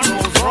in my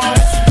Rolls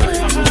Royce.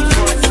 My Rolls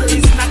Royce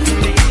is not the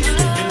least.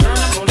 And girl,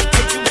 I'm gonna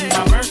take you in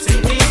my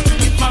Mercedes.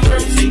 My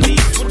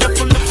Mercedes with a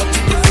full of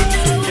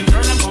disease. And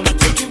girl, I'm gonna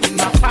take you in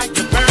my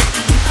Firebird.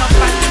 My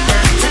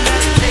Firebird, and I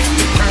take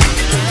the turn.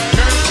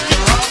 Girl,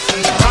 you're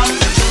awesome, you're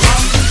awesome, you're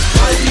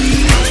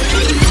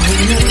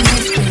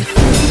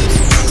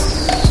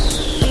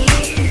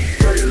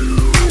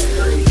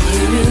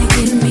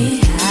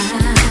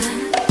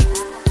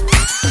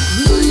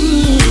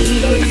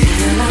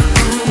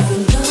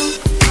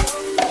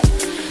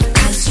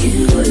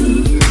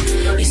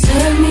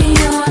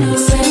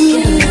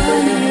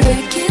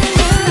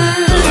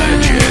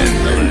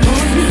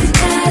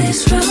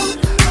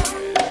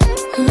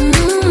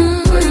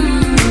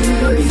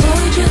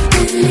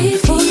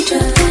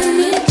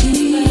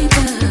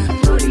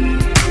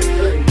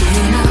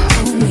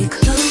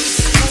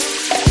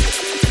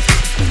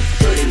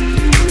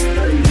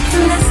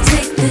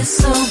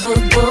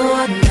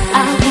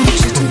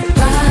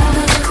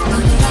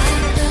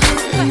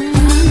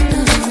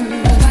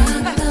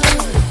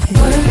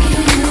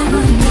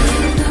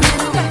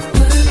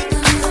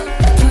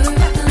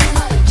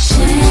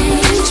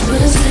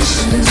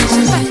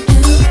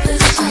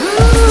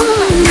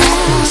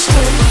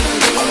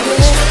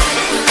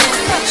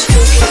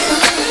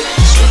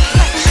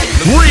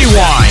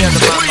Rewind.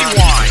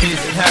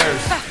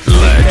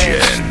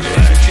 Legend.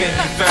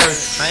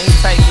 I ain't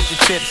tight with the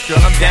tips, girl,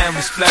 I'm down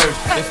with splurge.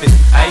 If it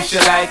ice you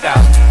like,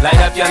 I'll light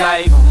up your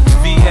life.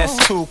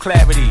 VS2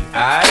 clarity,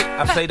 alright?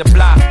 I play the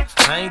block.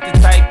 I ain't the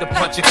type to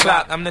punch a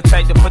clock. I'm the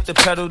type to put the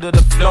pedal to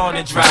the floor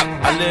and drop.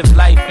 I live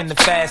life in the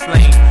fast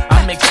lane.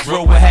 I mix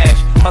drill with hash.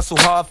 Hustle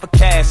hard for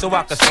cash so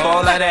I can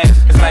score like that.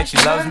 It's like she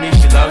loves me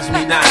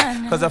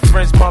not. Cause her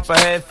friends bump her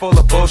head full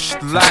of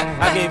bullshit a lot.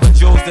 I gave her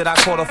jewels that I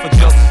caught her for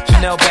jokes.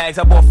 Chanel bags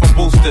I bought from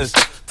Boosters.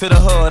 To the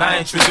hood, I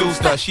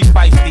introduced her, she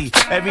feisty.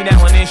 Every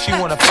now and then she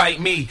wanna fight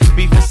me.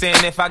 Beefin'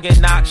 saying if I get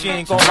knocked, she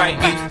ain't gon' write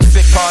me.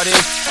 Sick part is,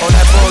 all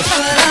that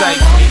bullshit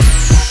excites me.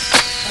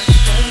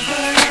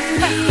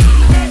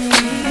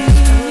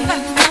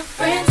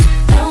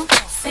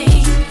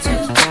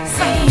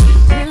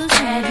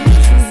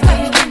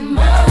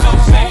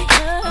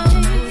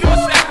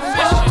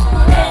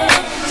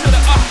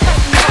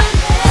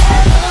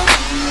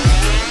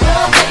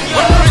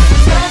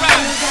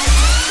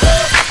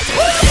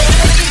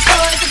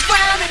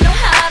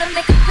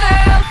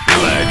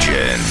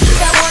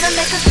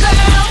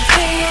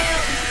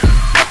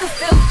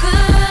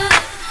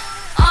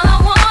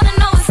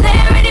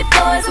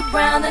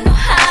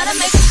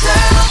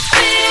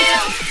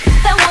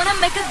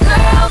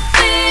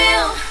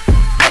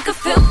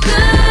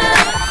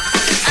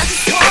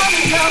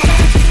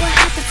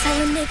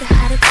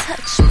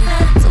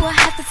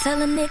 Tell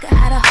a nigga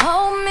how to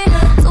hold me?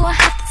 Do I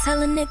have to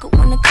tell a nigga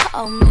when to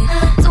call me?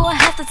 Do I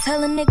have to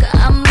tell a nigga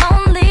I'm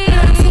lonely?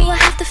 Do I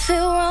have to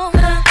feel wrong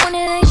when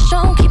it ain't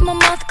strong? Keep my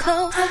mouth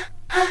closed.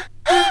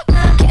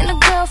 Can a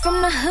girl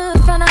from the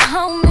hood find a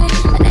homie?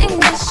 But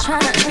ain't just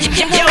tryna.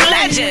 Yo,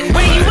 legend,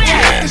 where you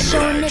at? Show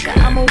a nigga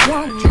I'm a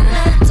woman.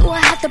 Do I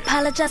have to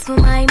apologize for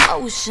my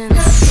emotions?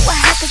 Do I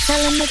have to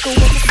tell a nigga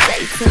what to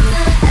say to me?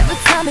 Every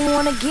time he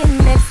wanna get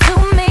next to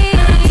me.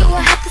 Do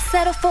I have to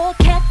settle for a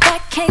cat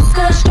that can't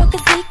score, stroke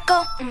his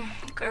ego?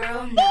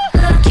 Girl, no.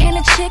 Can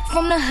a chick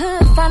from the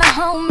hood find a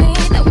homie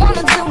that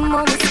wanna do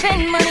more than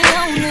spend money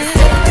on me?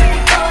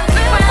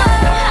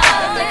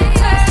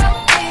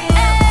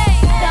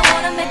 That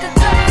wanna make a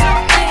girl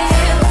feel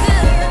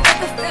good,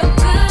 make her feel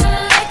good,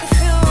 make her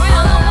feel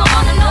real. All I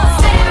wanna know is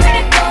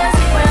pretty boys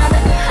around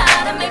and know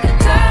how to make a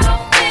girl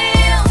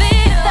feel.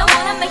 That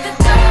wanna make a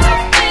girl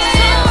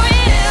feel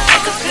real,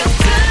 make her feel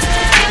good.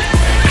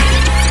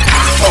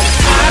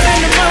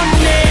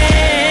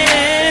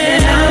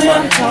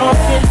 I'm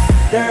talking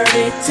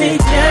dirty to you,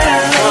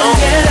 yeah.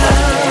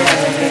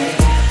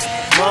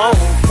 More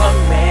for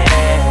me.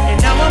 And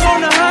now I'm on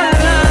the hotline.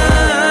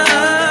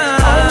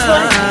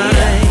 Over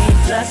here,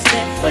 just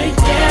for you,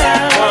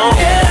 yeah.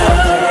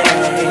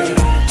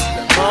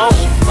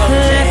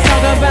 Let's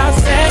talk about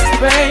sex,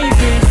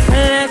 baby.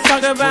 Let's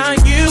talk about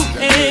you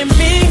and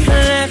me.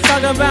 Let's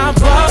talk about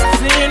bucks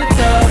in the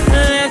tub.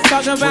 Let's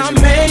talk about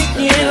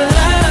making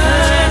love.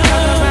 Let's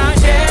talk about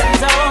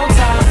heads on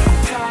top.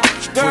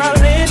 Girl,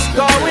 it's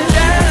going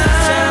down.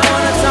 I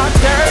wanna talk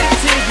dirty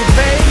to you,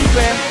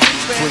 baby.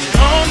 When you're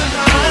on the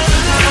line,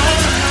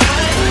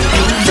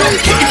 don't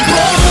keep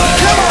rolling.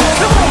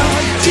 Come on.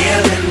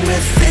 Dealing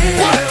with it.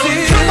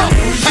 Come on.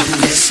 You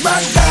miss my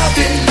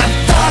loving, my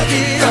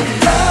loving, I'm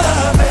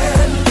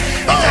loving.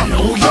 And I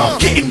know you're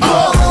getting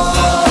bored.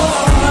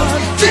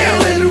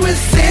 Dealing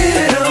with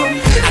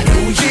him. I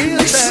know you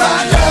miss my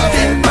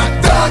loving, my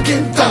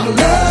dogging, I'm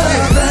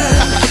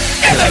loving.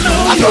 And I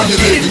know you're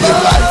living your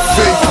life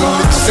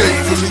faithfully,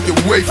 safely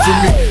away from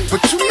me,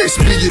 but you miss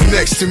being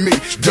next to me,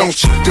 don't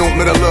you? Don't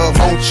let her love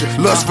haunt you.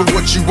 Lust for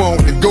what you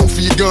want and go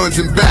for your guns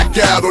and back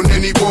out on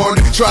anyone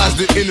that tries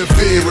to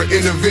interfere or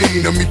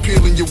intervene. On me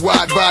peeling your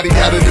wide body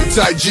out of them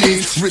tight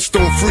jeans. Wrist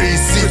on freeze,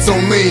 seats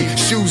on lean,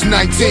 shoes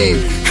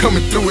 19,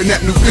 coming through in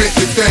that new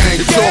Bentley thing.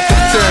 The talk of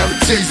the town, the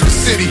tease of the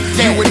city.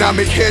 You and I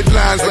make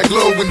headlines like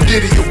Lowe and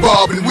Diddy or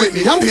Bob and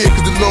Whitney. I'm here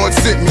cause the Lord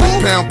sent me.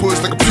 Pound push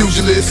like a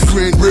pugilist,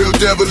 grin real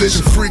devilish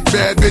and freak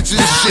bad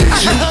bitches. Shit,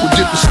 you a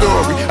different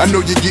story. I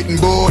know you're getting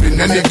bored and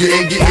that nigga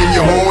ain't getting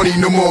you horny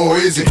no more,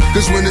 is it?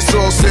 Cause when it's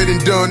all said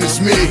and done, it's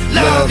me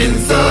loving,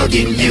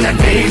 thugging you. I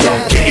know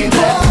you're getting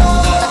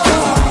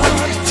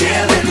bored.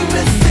 dealing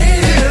with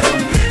him.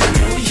 I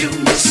know you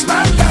miss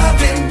my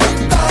loving,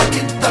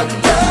 thugging, thug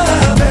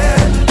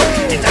loving.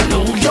 And I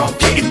know you're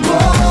getting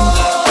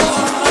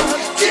bored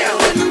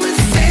dealing with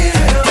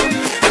him.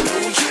 I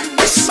know you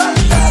miss my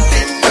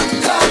loving,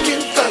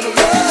 thugging, thug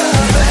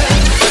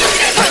loving.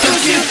 Why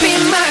don't you be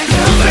my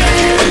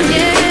girlfriend?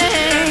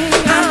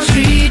 Yeah, I'll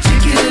treat you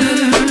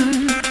good.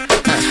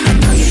 I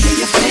know you hear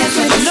your friends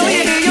when they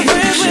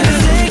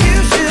say you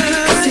should.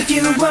 'Cause if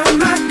you were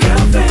my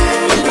girlfriend,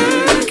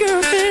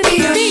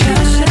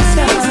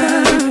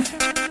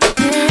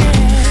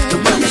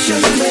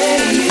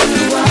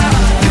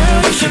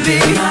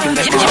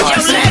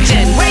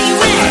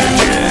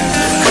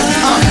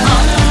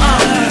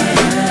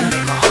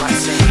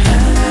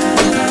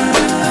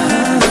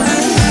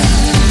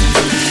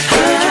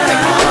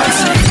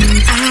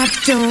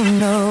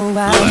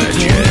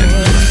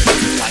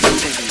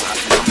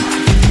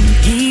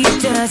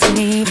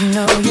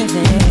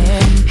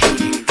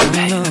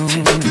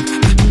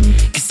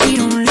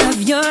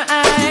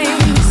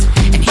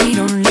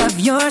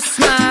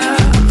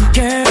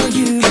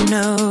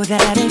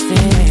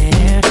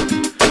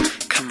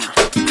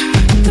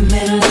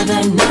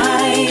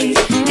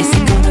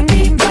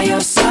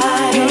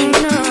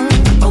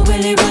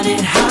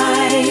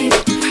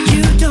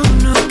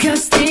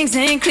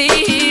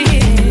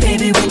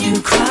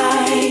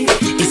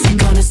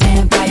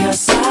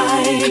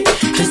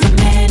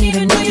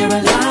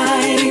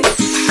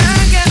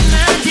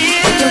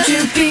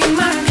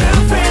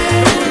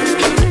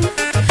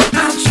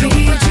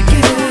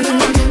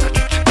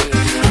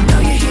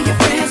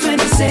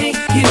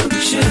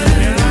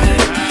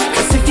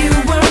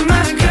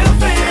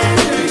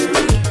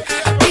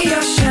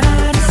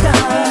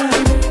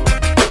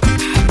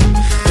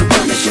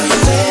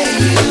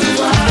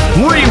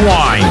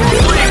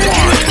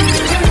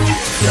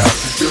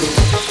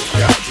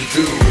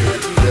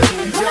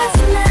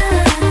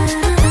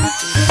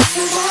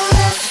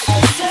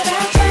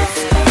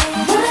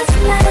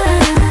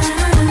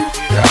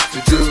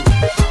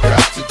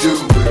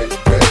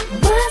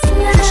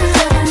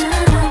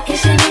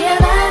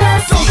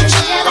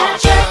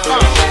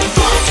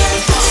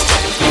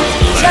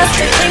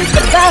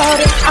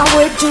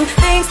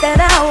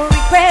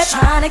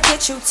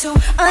 get you to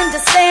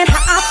understand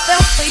how I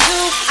felt for you.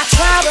 I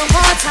tried real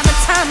hard time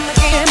and time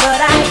again, but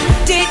I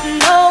didn't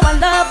know our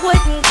love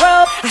wouldn't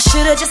grow. I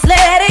should've just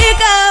let it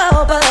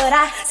go, but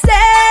I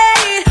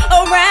stayed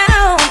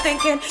around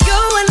thinking you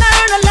would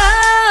learn to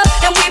love.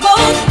 And we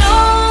both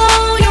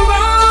know you're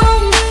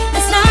wrong.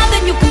 There's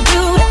nothing you can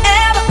do to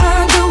ever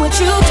undo what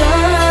you've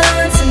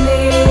done to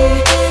me.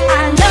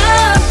 I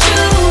loved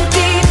you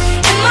deep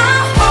in my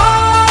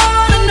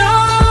heart. I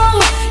know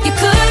you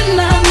couldn't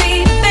love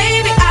me,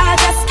 baby. I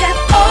just kept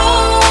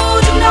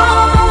holding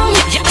on.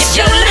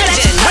 Yo,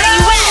 legend, where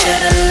you at?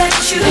 Should've let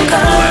you go.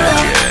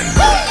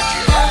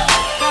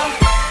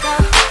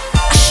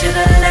 I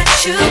should've let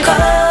you go.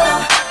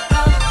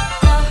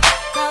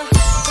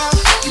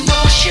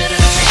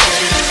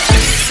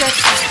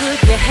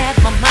 You had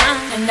my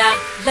mind, and I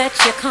let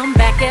you come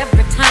back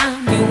every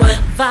time. You would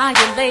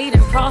violate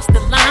and cross the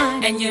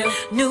line, and you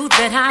knew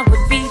that I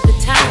would be the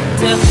type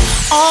to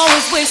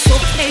always wait so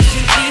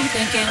patiently,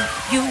 thinking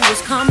you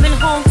was coming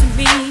home to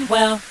me.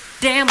 Well,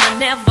 damn, I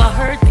never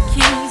heard the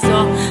keys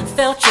or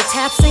felt your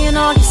tap saying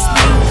all your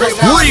sleep.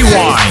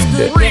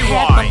 Rewind.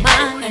 Rewind.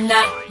 And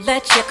I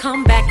let you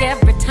come back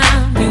every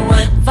time. You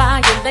would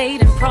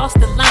violate and cross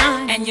the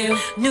line, and you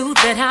knew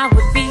that I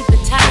would be the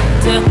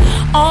type to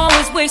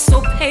always wait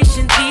so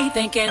patiently,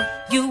 thinking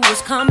you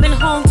was coming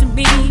home to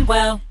me.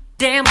 Well,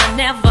 damn, I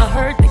never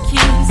heard the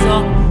keys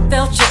or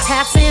felt your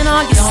tap saying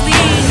all your sleep.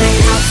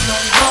 House no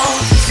more,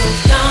 so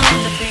dumb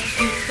to think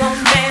you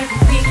gon' marry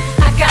me.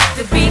 I got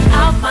to be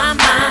out my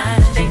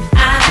mind. Think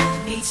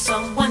I need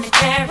someone to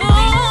carry me.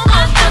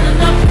 I've done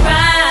enough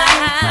crying.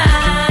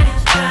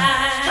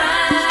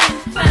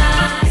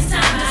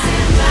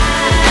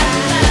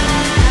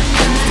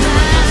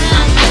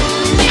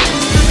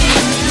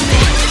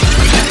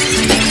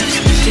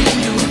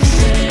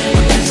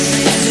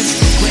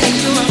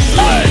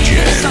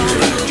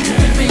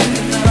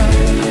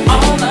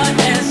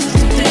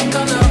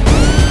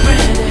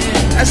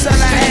 That's all I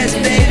ask,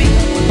 baby.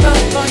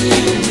 Love for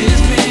you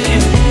is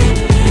real.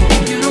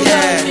 If you don't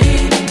love me,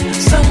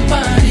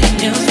 somebody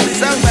else will.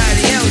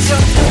 Somebody else.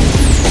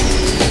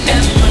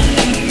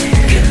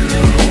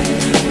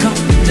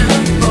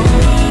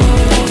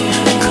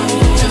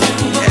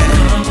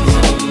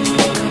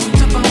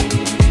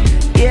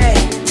 Yeah,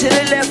 to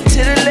the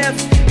left.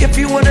 If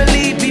you wanna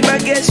leave, be my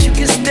guest, you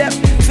can step.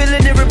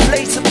 Feeling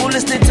irreplaceable,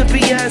 listening to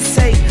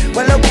Beyonce.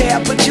 Well, okay,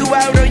 I'll put you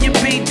out on your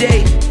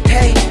B-day.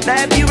 Hey,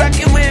 now if you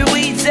rockin' with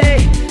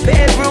Weezy,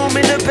 bedroom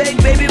in the bay,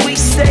 baby, we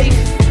safe.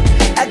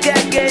 I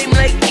got game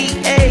like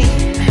EA,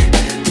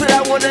 but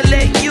I wanna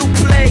let you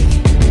play.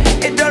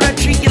 And don't I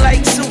treat you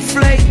like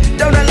souffle?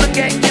 Don't I look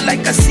at you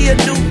like I see a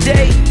new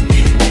day?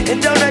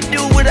 And don't I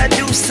do what I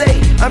do say?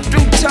 I'm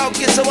through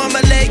talking, so I'ma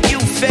let you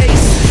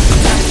face.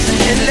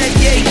 And let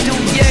yay do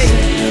yay.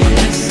 I'm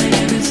just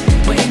saying this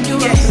when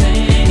you're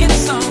saying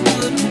it's all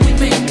good when we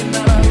make it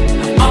love.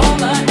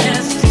 All I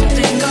ask is to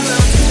think of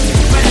love.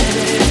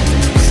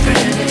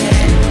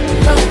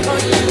 Love for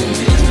you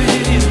is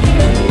real.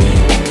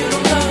 If you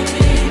don't love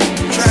me,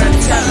 try to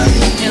tell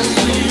me else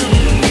will.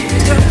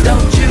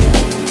 Don't you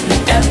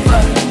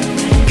ever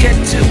get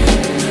too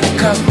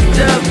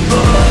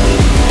comfortable.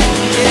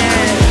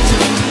 Yeah.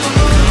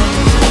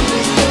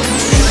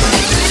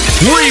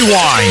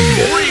 Rewind.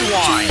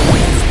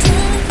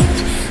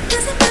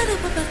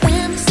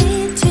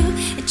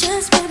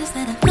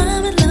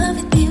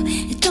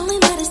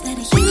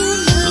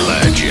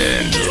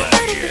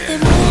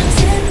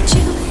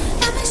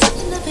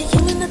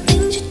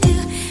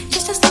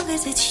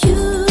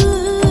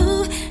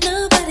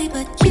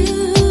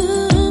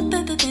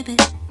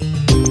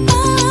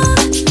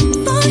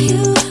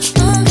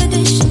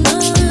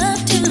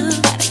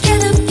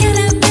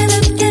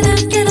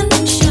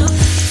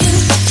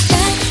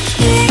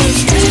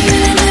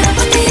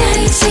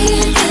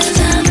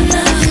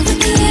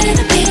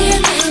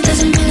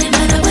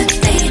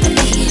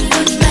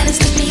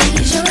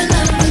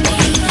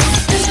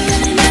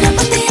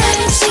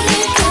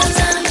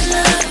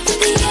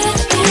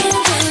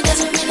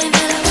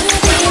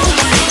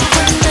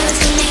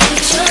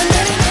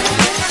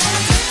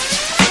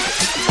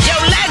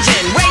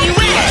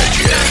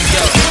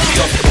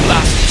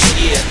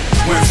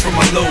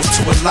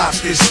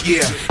 This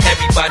year,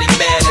 everybody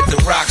mad at the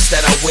rocks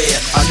that I wear.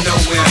 I know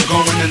where I'm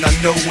going and I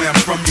know where I'm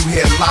from. You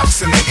hear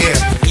locks in the air.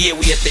 Yeah,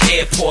 we at the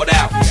airport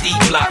out.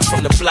 D-block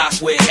from the block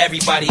where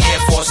everybody Air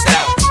Forced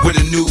out. With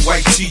a new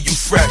white tee, you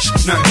fresh.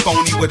 Nothing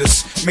phony with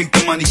us. Make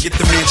the money, get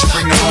the mansion,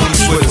 bring the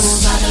homies with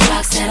us. All the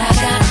rocks that I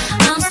got,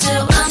 I'm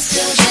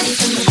still Jenny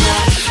from the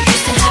block.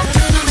 Used to have a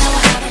little, now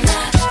I have a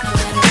lot. No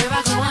matter where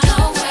I go, I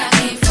know where I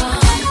came from.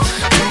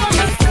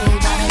 I'm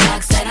fooled by the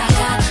rocks that I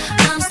got.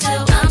 I'm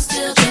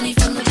still Jenny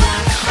from the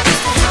block.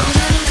 Used to have a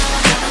little, now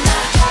I have a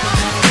lot. No matter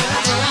where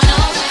I go, I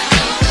know where I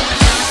came from.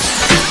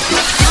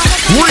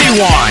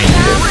 Rewind.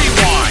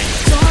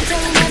 So I'm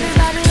telling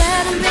everybody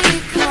let them be,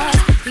 'cause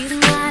he's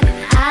mine and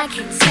I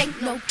can't take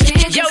no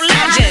pictures. Yo,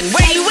 legend,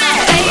 where you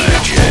at?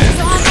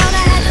 So I'm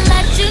gonna have to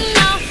let you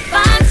know,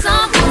 find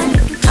someone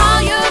you can call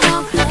your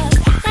own, 'cause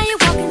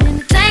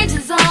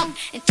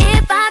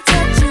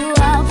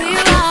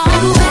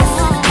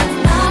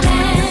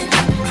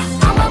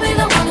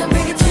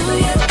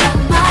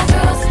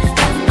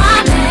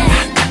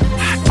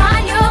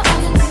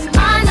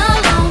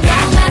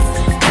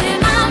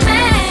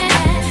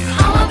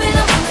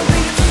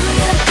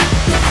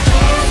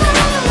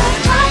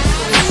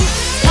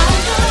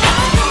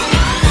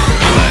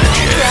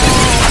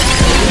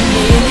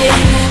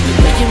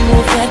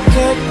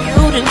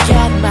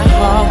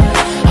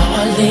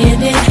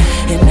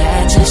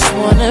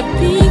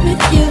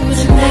with you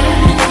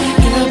tonight.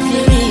 Girl,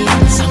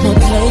 please, I'm a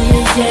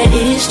player, yeah,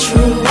 it's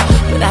true.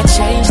 But I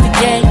changed the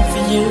game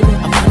for you.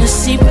 I wanna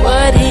see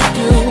what it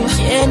do.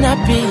 Can I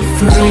be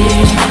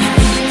free?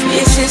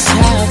 This is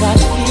how I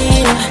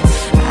feel.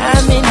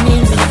 I'm in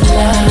need of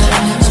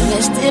love. So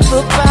let's dip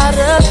up out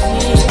of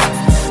here.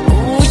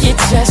 Ooh,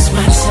 you're just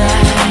my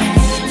type.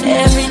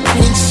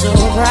 Everything's so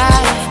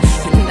right.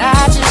 And I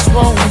just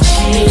wanna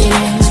chill.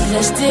 So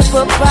let's dip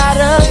up out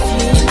of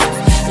here.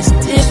 Let's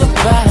dip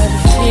up out of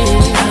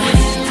here.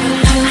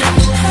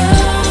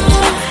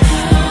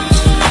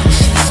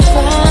 She's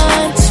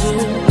fine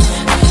too,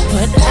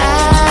 but I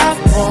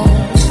want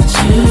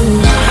you.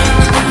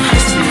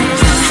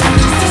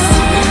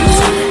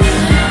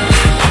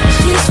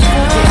 She's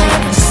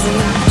fine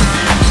too,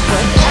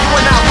 but I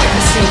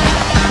want you.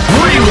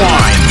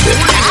 Rewind.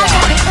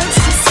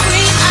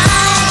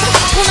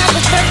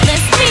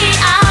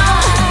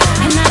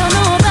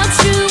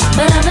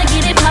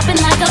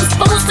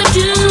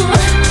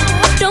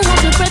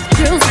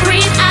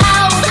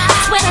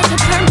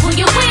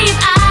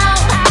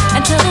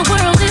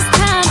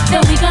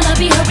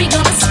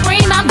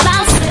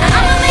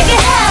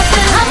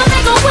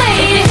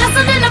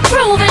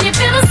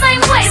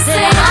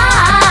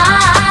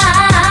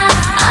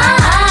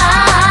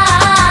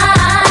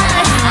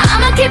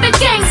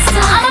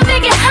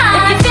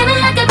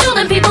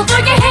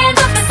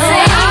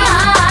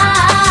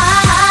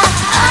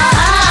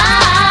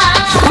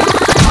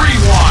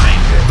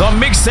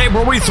 Mixtape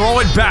where we throw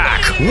it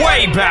back,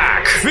 way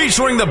back,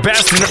 featuring the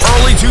best in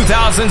early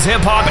 2000s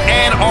hip hop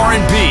and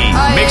R&B,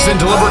 mixed and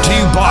delivered to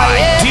you by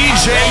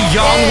DJ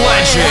Young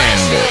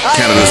Legend.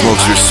 Canada's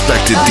most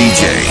respected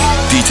DJ,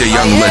 DJ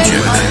Young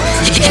Legend.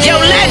 Yo,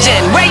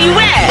 Legend, where you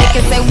at?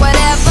 They can say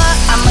whatever,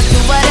 I'ma do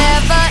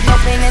whatever. No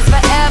pain is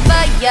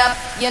forever, yup.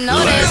 You know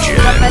this,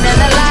 tougher than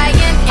a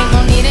lion, ain't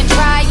no need in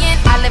trying.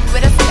 I live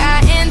with a sky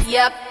in,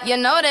 yup. You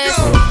know this,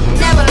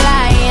 never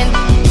lying.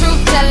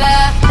 Truth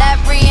teller,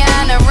 that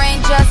Rihanna rain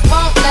just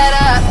won't let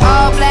up.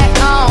 All black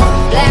on,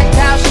 black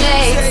out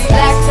shades,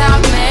 black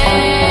out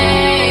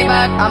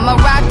Maybach. I'ma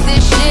rock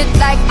this shit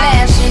like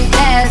fashion,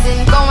 as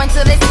in going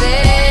till they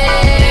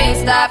say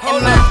stop. And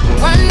my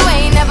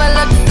runway never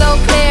looked so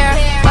clear,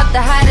 but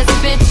the hottest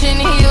bitch in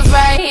heels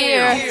right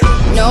here.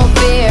 No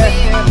fear,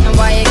 and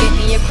why you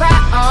getting your cry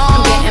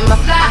on? I'm getting my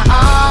fly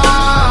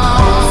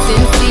on.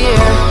 Sincere,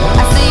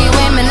 I see you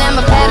women in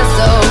my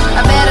pedestal.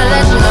 I better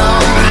let you know.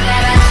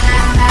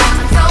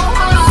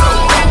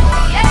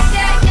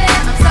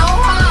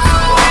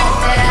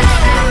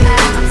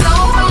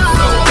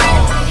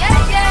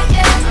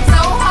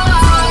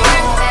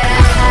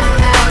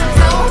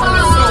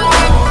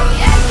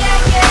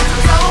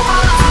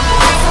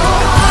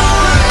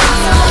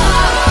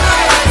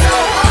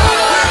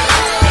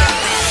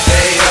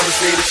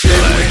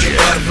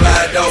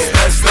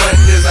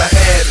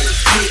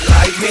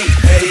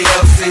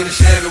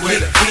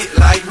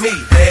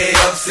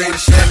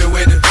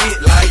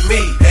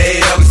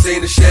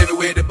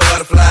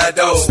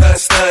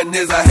 Stuntin'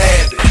 is a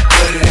habit.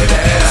 Put it in the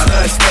air.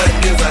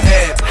 Stuntin' is a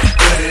habit.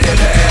 Put it in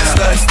the air.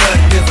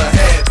 Stuntin' is a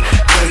habit.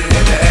 Put it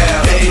in the air.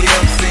 Hey,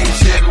 I'm seeing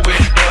Chevy with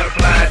the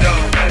butterfly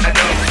though.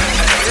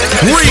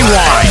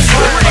 Rewind.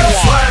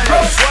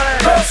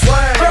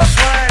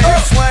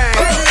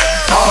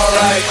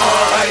 Alright,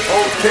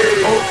 okay.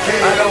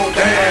 I don't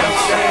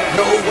dance,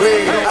 no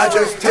way. I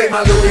just take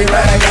my Louis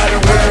rag out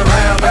and wear it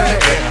around in the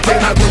air.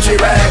 Take my Gucci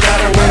rag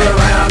out and wear it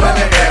around in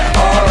the air.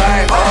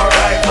 Alright,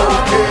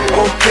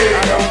 okay.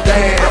 I don't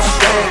dance,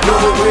 no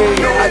way.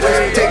 I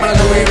just take my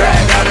Louis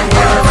rag out and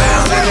wear it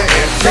around in the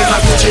air. Take my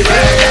Gucci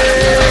rag out.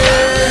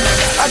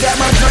 I got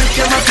my drink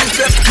and my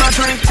two-step, my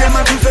drink and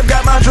my two-step.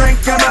 Got my drink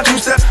and my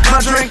two-step, my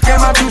drink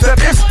and my two-step.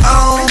 It's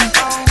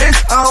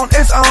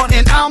on,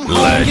 and I'm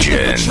home. Get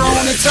the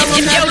Patron and tell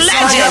them that it's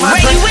on. I got my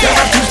drink and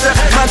my two-step,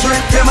 my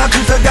drink and my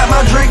two-step. Got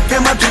my drink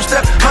and my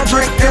two-step, my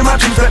drink and my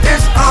two-step.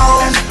 It's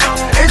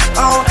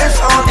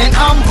on, and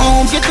I'm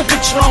home. Get the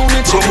Patron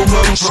and tell them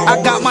that it's on.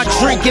 I got my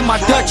drink and my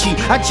Dutchie.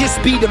 I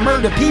just beat a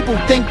murder. People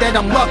think that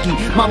I'm lucky.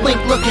 My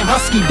link looking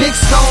husky. Big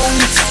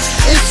stones.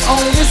 It's on.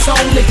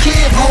 The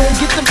kid home.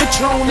 Get the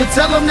Patron and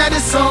tell them that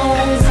it's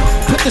on.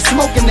 Put the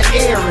smoke in the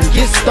air and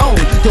get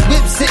stoned. The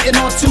whip sitting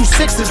on 2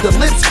 6s, the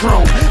lips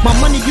grown. My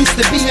money used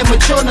to be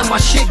immature, now my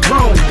shit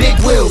grown. Big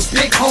wheels,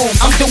 big home.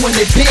 I'm doing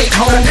it big,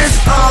 home.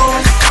 It's on.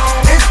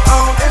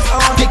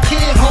 The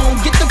kid home.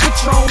 Get the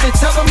Patron and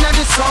tell them that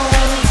it's on.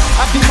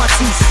 I do my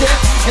 2-step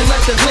and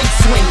let the link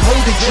swing.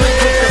 Hold the drink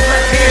with the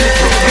left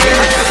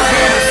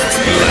hand.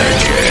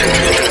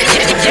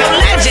 Yo,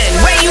 Legend,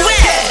 where you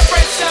at?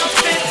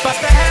 But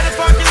I had a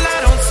parking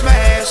lot on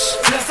Smash.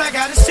 Plus I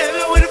got a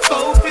Chevy with a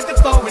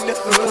 454 in the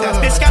hood.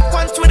 That bitch got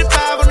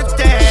 125 on the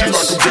dash.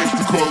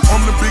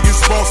 I'm the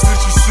biggest boss that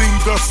you've seen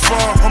thus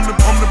far. I'm the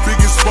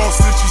biggest boss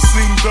that you've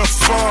seen thus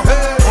far.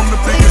 I'm the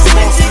biggest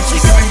boss that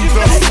you've seen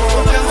thus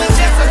far.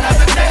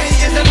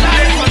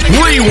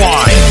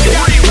 Rewind.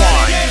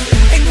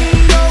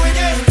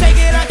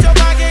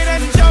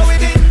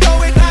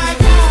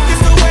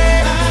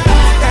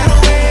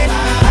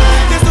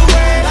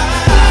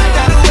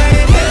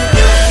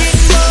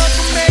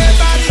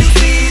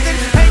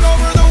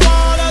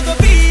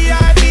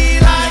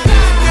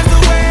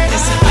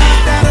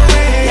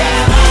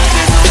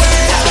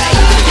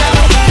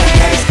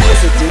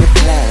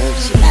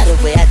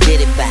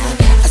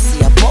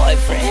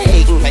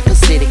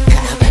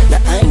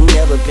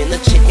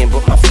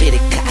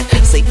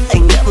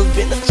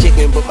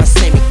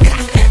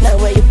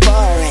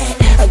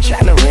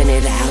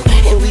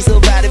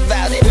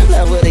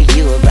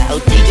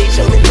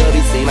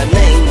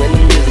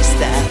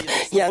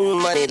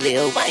 Young Money,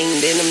 Lil Wayne,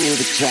 then the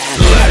music drive.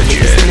 I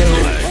make it slow,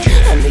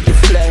 I make it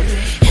flurry,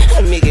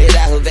 I make it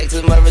out back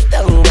tomorrow,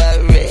 don't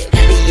worry.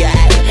 Yeah,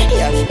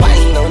 Young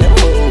Wayne on the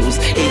moves,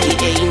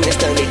 a.k.a.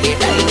 Mr. Nicky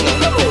Rain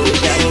on the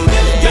moves. Young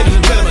Money. Ladies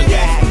and gentlemen,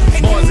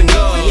 boys and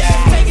girls,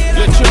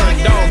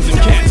 maturing dogs and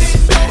cats.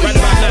 Right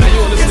about now,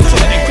 you're listening to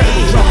the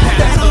incredible drum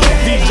pads of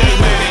DJ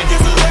Man.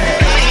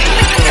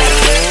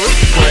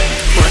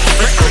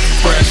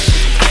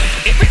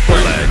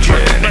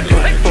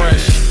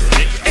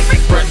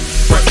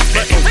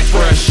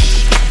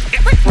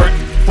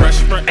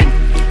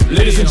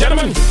 Ladies and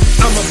gentlemen,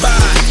 I'ma buy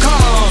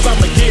cars,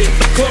 I'ma get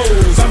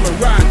clothes, I'ma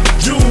rock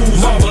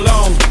jewels, marble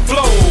on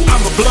flow,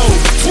 I'ma blow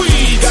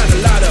tweed, got a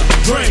lot of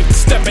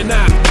drinks, stepping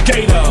out,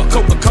 Gator,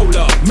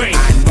 Coca-Cola, man.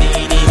 I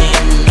need it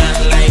in my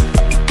life,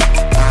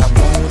 I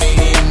want it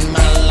in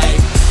my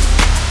life,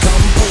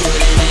 come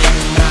put it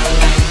in my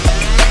life,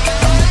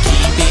 I'ma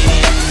keep it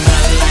in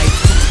my life.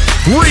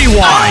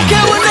 Rewind. I don't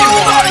care what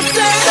nobody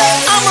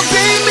says, I'ma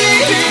be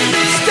me,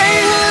 stay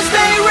hood,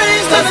 stay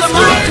raised, cause I'm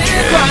out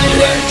here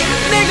grinding.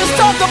 Niggas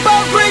talk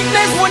about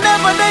greatness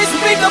whenever they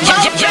speak about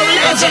Yo,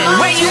 legend,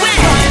 where you at?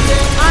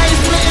 I ain't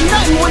splitting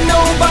nothing with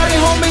nobody,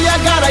 homie. I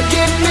gotta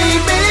get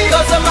me,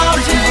 cause I'm out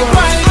here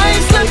grinding.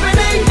 I ain't slipping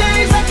 8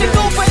 days, I can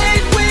go for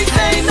 8 weeks.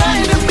 Ain't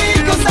nothing to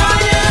me, cause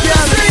I am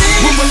the street.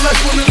 Put my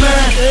life on the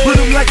line, but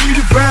I'm like you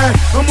to ride.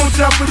 I'm on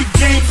top of the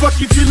game, fuck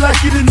if you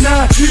like it or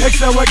not. That's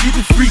how I get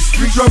the free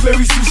street,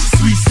 strawberry sushi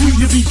sweets. When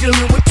you be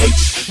dealing with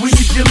H, when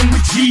you dealing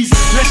with G's,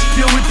 let's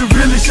deal with the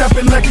realest,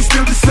 shopping like it's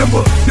still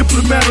December.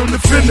 Diplomat on the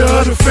fender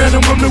of the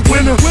phantom, I'm the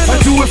winner. I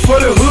do it for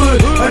the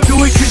hood, I do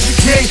it cause you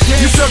can't.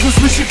 You suckers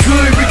wish you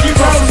could, Ricky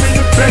Ross in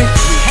the bank.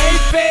 Hey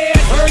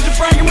fans, heard you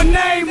bringing my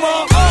name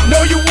up.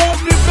 Know you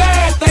want me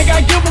bad, think I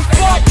give a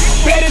fuck.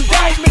 Bad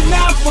indictment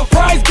now, my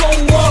price go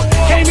up.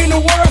 Came in the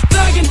world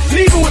thuggin',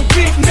 leaving with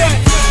big nuts.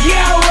 Yeah,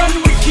 I run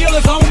with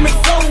killers, homie,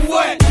 so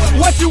what?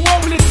 What you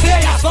want me to tell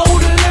you? I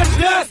sold a little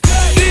dust.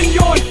 Send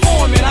your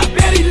informant, I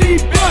bet he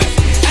leave bust.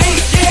 I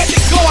ain't scared to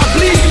go, I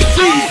bleed in Jesus.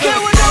 I don't care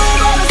what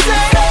nobody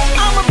say,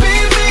 I'ma be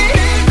me.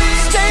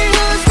 Stay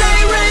hood, stay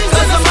raised,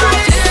 cause I'm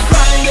out here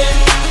grinding.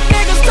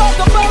 Niggas talk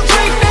about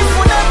greatness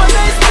whenever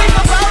they speak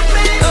about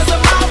me, cause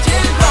I'm out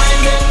here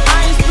grinding.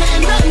 I ain't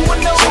splitting nothing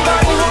with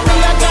nobody, homie.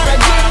 I gotta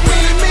get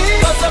me,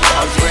 cause I'm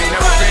out here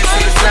grinding.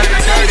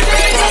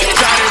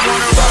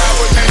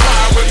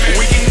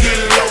 We can get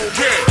low,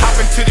 hop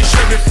into the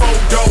Chevy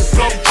 4-door,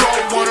 flow draw,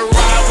 wanna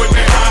ride with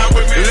me,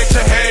 let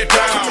your head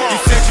down. You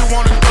said you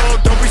wanna go,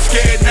 don't be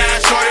scared now,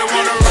 shorty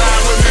wanna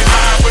ride with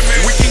me,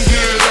 we can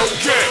get low,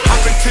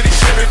 hop into the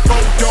Chevy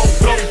 4-door,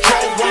 flow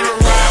draw, wanna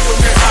ride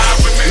with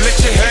me, let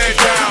your head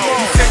down.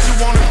 You said you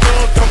wanna go,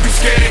 don't be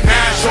scared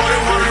now, shorty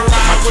wanna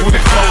ride with me,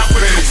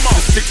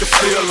 stick the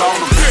feel on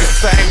them, the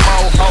same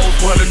old hoes,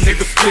 but a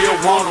nigga still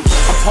want them.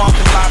 I'm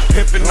parking lot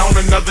pimping on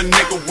another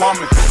nigga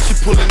woman. She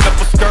pulling up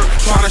a skirt,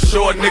 trying to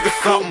show a nigga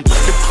something.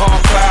 The car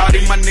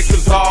cloudy, my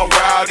niggas all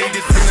rowdy.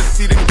 This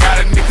Tennessee done got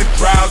a nigga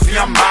drowsy.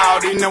 I'm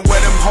outy, now where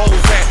them hoes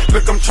at?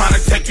 Look, I'm trying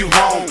to take you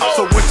home.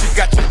 So what you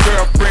got your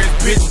girlfriends,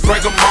 bitch,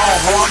 break them on.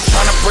 Oh, I'm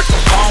trying to break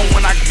them home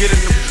when I get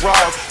in the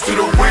bras. To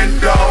the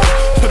window,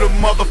 to the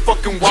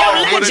motherfucking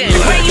wall. What a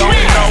nigga don't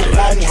know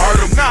won't hurt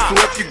him. So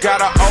if you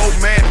got an old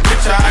man,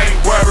 bitch, I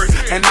ain't worried.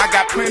 And I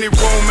got plenty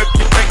room if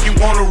you think you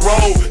wanna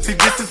roll. See,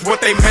 this is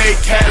what they made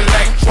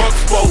Cadillac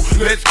trucks for.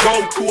 Let's go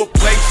to a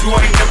place you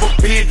ain't never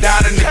been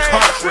down in the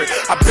country.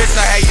 I bet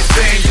I had you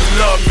saying you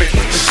love me.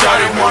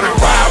 Shawty wanna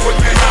ride with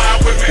me,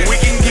 we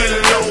can get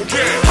low.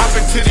 Hop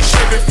into the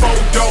Chevy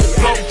 4-door,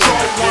 flow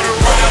draw, wanna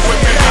ride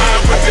with me,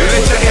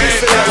 let your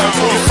head down.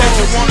 You said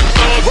you wanna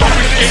go, don't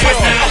be scared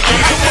now.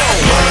 Come on.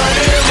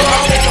 Money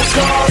rolls,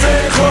 cars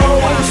and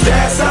clothes,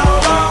 that's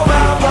all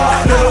my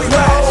partners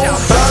know.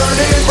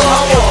 Burning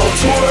rolls,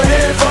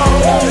 twirling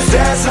phones,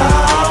 that's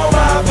how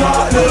my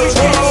partners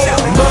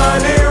roll.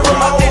 Money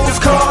rolls,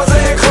 cars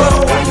and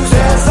clothes,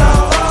 that's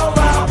all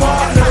my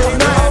partners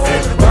know.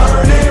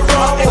 Burning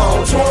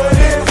rolls,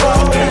 twirling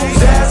phones,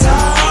 that's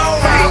how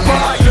my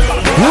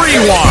partners know.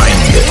 Rewind.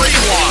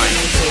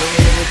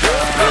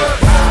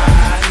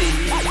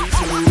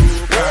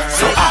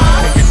 So I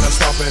get the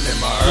stomping in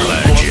my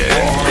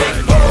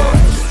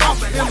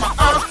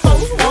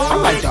I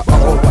like the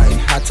all white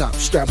high top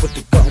strap with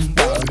the gum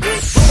bottom. The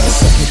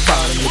second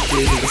bottom, you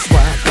dig it, that's why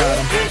I got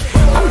 'em.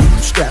 I leave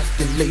 'em strapped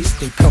and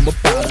laced and come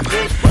about 'em.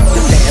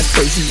 The last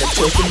place in the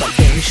church in my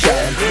game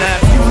shine. Now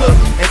if you look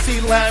and see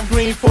lime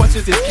green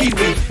fortunes is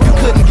kiwi, you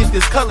couldn't get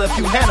this color if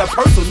you had a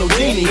purse or no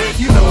genie.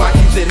 You know I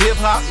keep it hip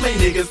hop, make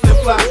niggas flip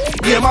flop.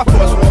 Yeah, my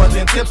force ones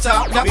in tip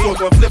top, got four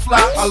on flip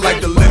flop. I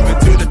like the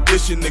limited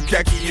edition, the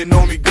khaki and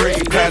army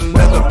green. Pattern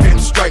leather pin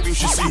stripe, you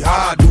should see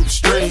how I do the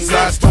string.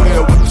 Size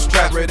 12 with the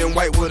strap, red and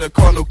white with a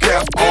cardinal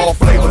cap. All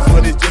flavors,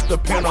 but it just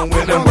depends on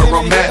where them where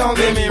I'm at. Don't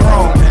get me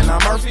wrong, man, I'm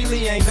Murphy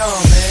Lee ain't dumb,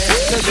 man.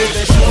 Cause if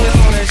that shoe is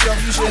on that shelf,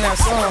 you should have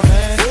some,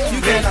 man.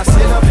 You cannot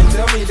sit up and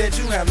tell me that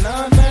you have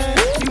none, man.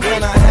 You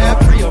cannot have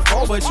 3 or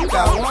 4, but you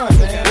got one,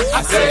 man.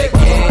 I said,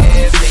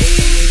 give me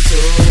 2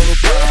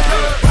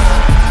 burn,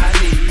 I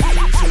need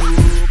 2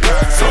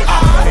 burn. So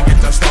I can get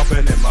the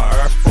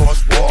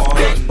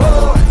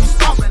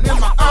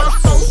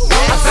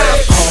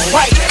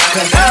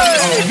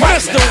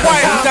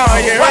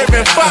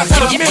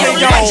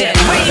legend,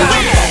 where you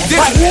at? This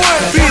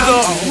would be the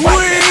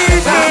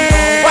remix.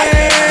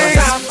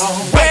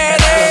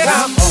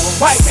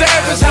 Badass,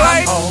 savage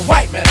life,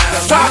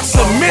 Fox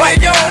a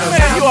million,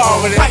 man. You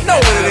already know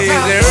what it is,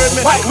 you heard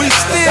me? We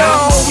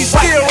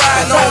still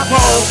riding on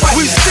pole.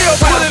 We still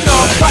putting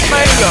on,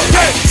 man.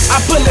 I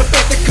pull up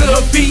at the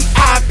club,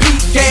 VIP,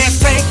 gas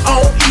tank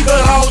on, even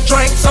all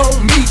drinks on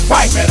me.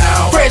 Wipe it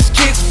out. Fresh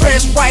kicks,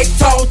 fresh white,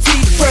 tall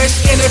teeth,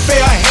 fresh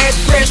NFL hat,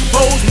 fresh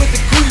bows with the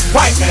creep.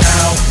 Wipe it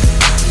out.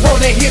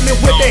 Wanna hit me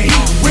with the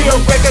heat, real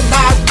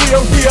recognize,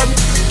 real.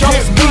 Don't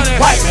speak,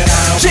 wipe it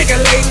out. Chicken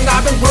laden,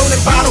 I've been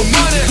rolling bottle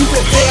money. You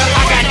can tell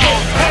I got no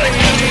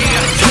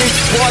big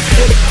boys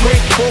to the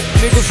quick book,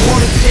 niggas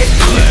wanna take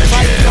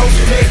fight no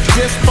stick,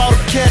 just bought a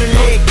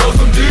Cadillac. Throw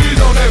some D's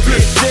on that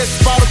bitch.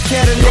 Just bought a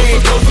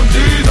Cadillac. Throw some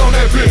D's on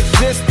that bitch.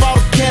 Just bought a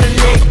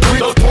Cadillac.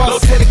 Big boys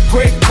to the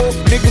quick book,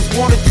 niggas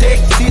wanna take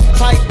sit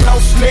tight, no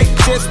slick.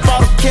 Just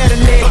bought a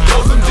Cadillac.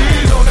 Throw some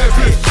D's on that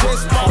bitch.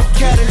 Just bought a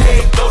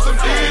Cadillac. Throw some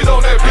D's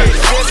on that bitch.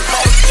 Just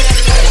bought a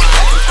Cadillac.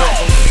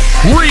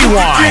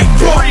 Rewind.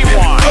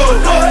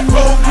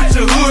 Roll with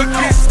your hood,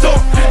 get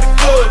stuck in the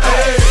club,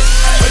 hey.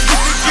 But you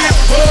can get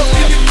bugged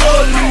in the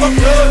club, leave my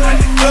blood in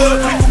the club,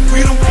 nigga, we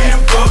don't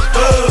get fucked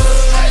up.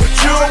 But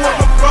you don't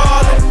want no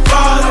problem.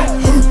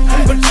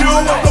 But you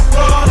don't want no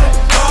problem.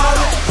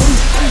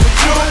 But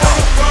you don't want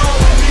no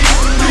problem.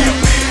 Leave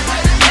me.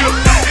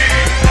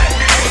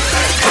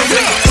 I'm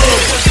in the club,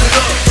 pushing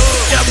up,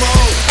 got my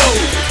own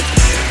food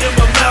in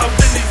my mouth,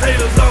 and these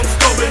haters I'm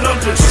scoping, I'm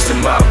just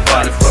twisting my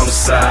body from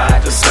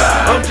side to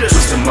side. I'm just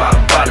twisting my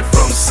body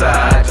from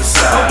side to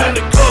side. I'm in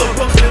the club,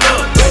 posted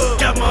up,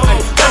 got my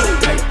own stove.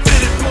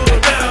 Did it pull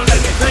down,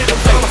 and these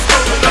haters I'm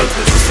scoping, I'm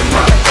just twisting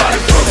my body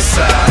from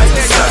side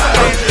to side.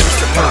 I'm just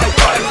twisting my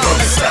body from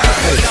side.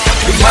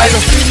 You might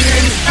have seen me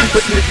in the street,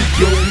 but nigga,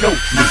 you don't know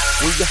me.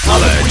 When you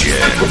holler,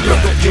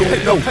 remember you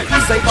don't know me.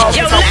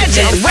 Yo,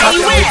 legend, where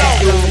you at?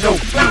 You don't know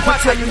me. I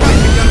tell you,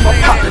 nigga, I'm a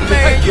partner,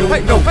 nigga, you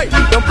don't know me.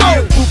 Don't be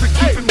a groupie,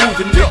 keep it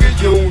moving, nigga,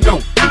 you don't know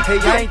me. Hey,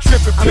 I ain't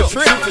tripping, I'm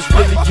tripping,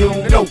 really, you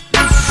don't know me.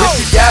 If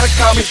you gotta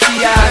call me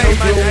T.I., I know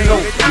you don't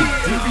know me.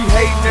 You be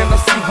hating and I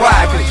see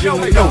why, cause you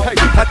don't know me.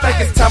 I think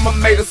it's time I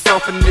made a song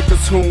for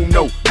niggas who don't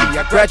know me.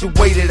 I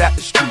graduated out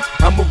the streets,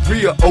 I'm a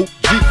real OG.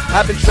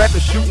 I've been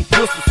trapping, shooting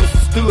pistols since I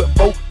stood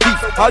 4 feet.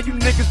 All you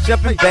niggas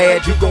jumping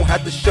bad, you gon'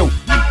 have to show me.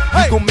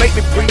 You gon' make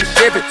me bring the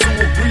Chevy to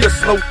a real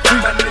slow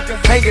creep.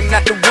 Hanging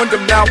out the window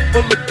now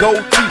full of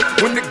gold teeth.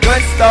 When the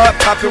guns start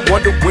popping,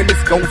 wonder when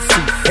it's gon'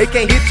 cease. They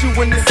can't hit you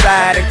in the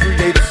side and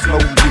create a slow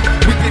beat.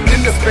 We get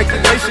into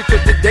speculation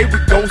cause today we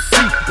gon'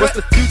 see what's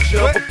the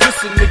future of a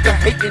pussy nigga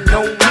hating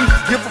on me.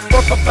 Give a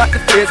fuck about the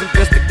feds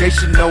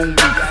investigation on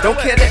me. Don't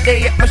care that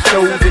they at my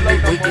shows and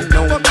they waiting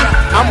on me.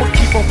 I'ma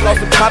keep on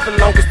flossing popping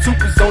long as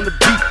Tupa's on the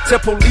beat.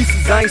 Tell police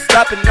I ain't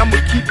stopping, I'ma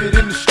keep it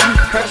in the street.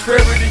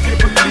 Contrary to your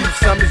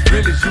beliefs, I'm as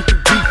real as you can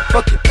be.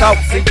 Fuck your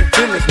thoughts and your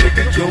feelings,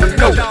 nigga, you don't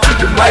know.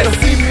 You might have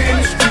seen me in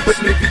the street, but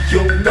nigga, you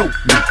don't know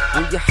me.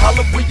 When you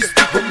holler, when you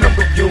speak,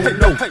 remember you don't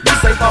know. You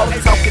say all the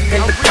talking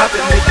and the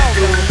popping, nigga,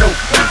 you don't know.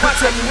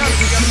 Tell me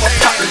nigga, you my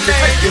partner,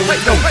 nigga, you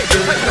don't know.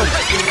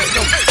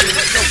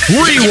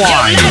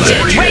 Rewind.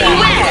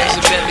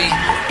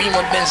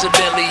 Beamer, Benz, a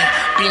Bentley.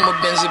 Beamer,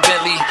 Benz, a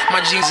Bentley.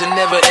 My jeans are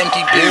never empty.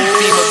 Beamer,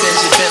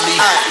 Benz, a Bentley.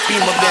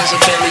 Beamer, Benz, a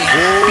Bentley.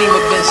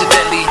 Beamer, Benz, a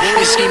Bentley.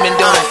 Your scheming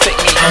don't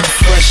affect me. I'm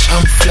fresh,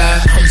 I'm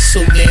fly, I'm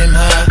so damn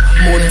high.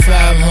 More than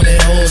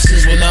 500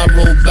 horses when I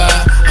roll by.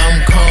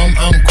 I'm calm,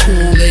 I'm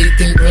cool,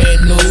 everything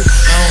brand new. I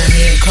don't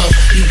handcuff,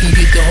 you can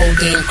get the whole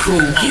damn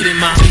crew. Get in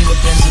my Beamer,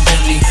 Benz, a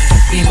Bentley.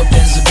 Beamer,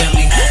 Benz, a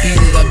Bentley. Beat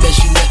it, I bet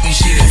she let me.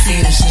 She been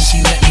feeling since she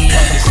let me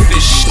out.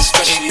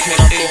 Especially when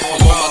I go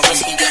home on my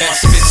pussy. Got my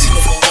spits in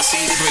the phone, I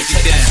see it. Break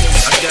it down.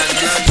 I got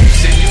love, you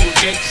say you a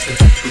gangster,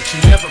 but you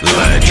never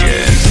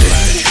legend.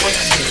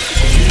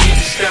 You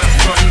need to stop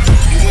fronting.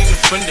 You ain't a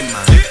friend of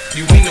mine.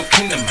 You ain't no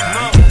kin of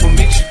mine. What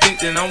makes you think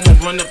that I won't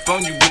run up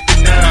on you with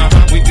the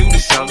 9? We do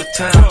this all the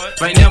time.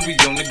 Right now we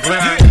on the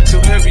grind.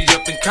 So hurry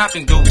up and cop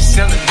and go. We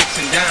selling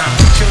mixing down.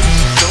 Children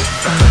are so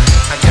fine.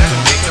 I gotta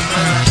make a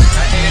mind.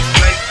 I act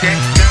like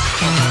that.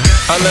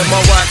 I let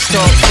my watch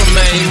talk for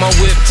me, my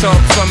whip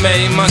talk for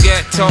me, my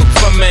gat talk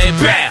for me.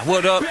 Bah,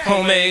 what up,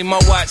 homie?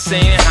 My watch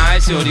saying hi,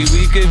 shorty,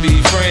 we could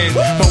be friends.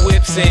 My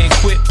whip saying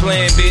quit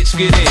playing, bitch,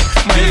 get in.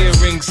 My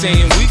earring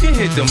saying we can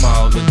hit them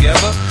all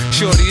together.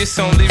 Shorty, it's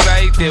only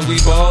right that we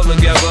ball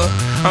together.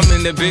 I'm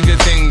in the bigger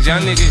things,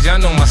 y'all niggas,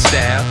 y'all know my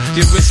style.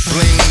 Your wrist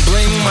bling,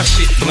 bling, my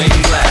shit bling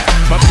loud.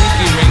 My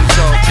pinky ring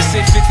talk, you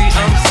say 50,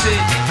 I'm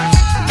sick.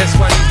 That's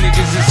why these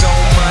niggas is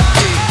on my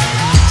dick.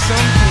 Some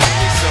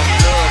people, some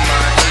love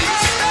my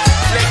hits.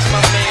 Flex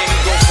my man, he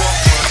gon' walk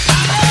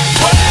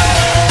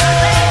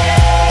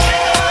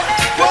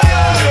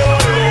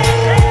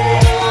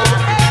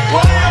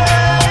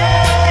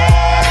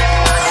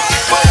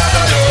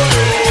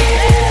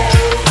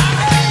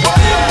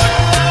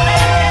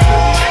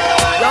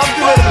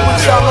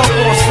y'all up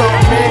on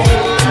something, man.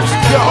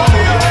 Yo,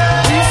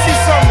 do you see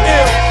something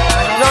ill?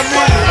 You know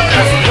what I mean?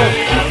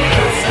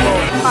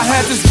 I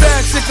had this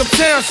bad chick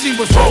uptown, she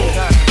was wrong.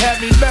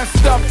 Had me mad.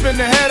 messed up in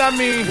the head, I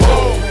mean.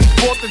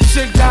 Bought the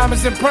chick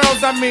diamonds and pearls,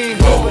 I mean.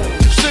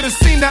 Should've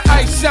seen the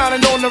ice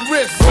shining on the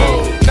wrist.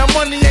 Now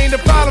money ain't the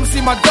problem,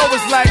 see my dough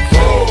is like.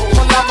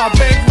 Pull out my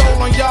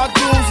bankroll on y'all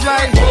dudes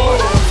like.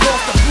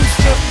 Lost the blue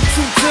strip and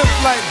 2 tips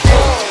like.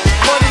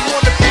 Money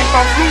wanna beat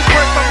my roof,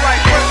 break my right.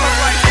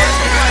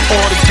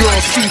 All the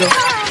girls see them.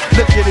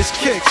 Look at his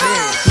kick,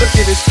 look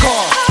at his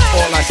car.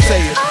 All I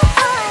say is,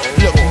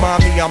 look,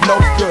 mommy, I'm no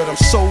good.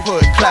 I'm so hood.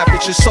 Clap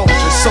at your soldier,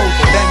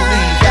 sober, then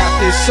leave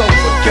after it's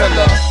over.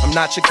 Killer, I'm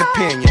not your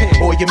companion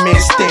or your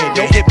man stand.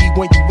 Don't hit me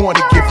when you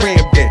wanna get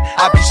rammed in.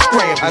 I be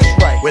scrambling, that's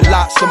right, with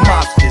lots of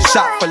mobsters,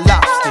 shot for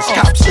lobsters,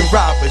 cops and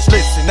robbers.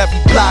 Listen,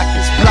 every block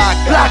is block.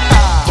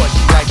 But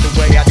she like the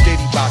way I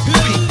diddy box,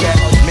 peek at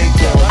her, make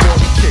her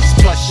water kicks,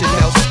 plus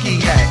Chanel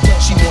ski hat.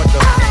 She want the,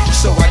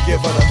 so I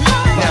give her the.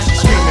 Now she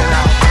screaming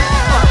out.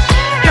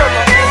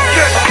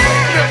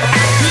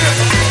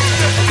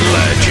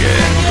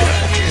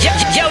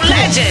 Yo,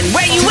 legend,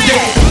 where you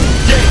at?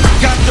 Yeah,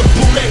 got the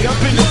boulet up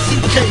in the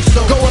suitcase.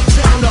 So go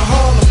uptown to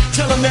Harlem,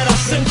 tell them that I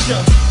sent ya.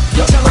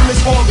 Tell them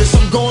it's August,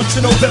 I'm going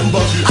to November.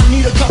 I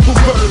need a couple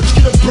birds,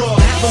 get a broad,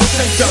 have them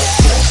sent up.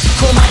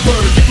 Call my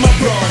bird, get my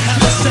broad,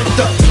 have her sent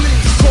up.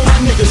 Call my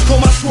niggas,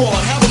 call my squad,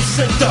 have them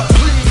sent up.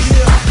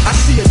 I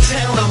see a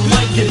town, I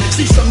like it.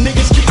 See some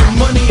niggas getting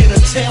money in a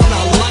town,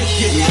 I like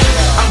it.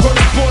 I run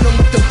up on them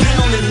with the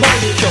pound and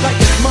light it. Like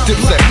it's my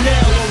block now,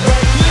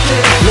 alright?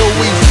 Lil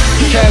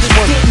Weezy, Cash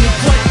Money.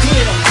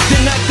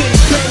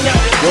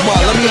 Yo, Ma,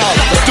 let me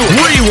holler. Let's do it.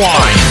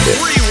 Rewind.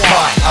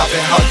 I've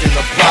been hugging the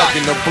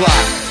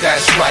block.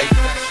 That's right.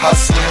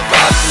 Hustling,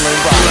 right.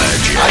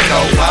 I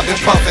know, I've been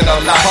puffing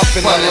a lot.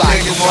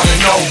 Niggas wanna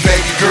know,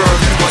 baby girl,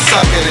 you gon'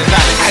 suck it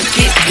tonight. I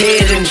get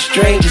dead in the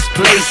strangest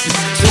places.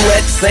 Two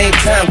at the same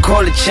time,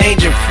 call it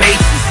changing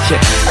faces.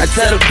 I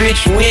tell the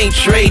bitch we ain't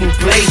trading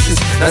places.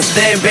 Now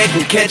stand back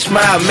and catch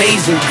my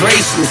amazing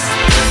graces.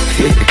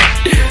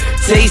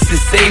 Taste is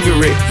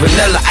savory,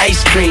 vanilla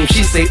ice cream.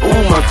 She say,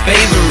 ooh, my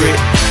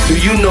favorite. Do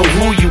you know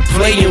who you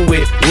playing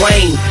with?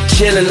 Wayne,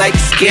 chilling like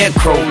a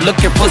scarecrow,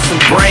 looking for some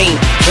brain.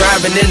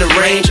 Driving in the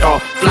range or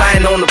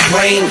flying on the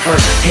plane. Her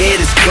head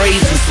is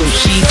crazy, so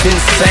she's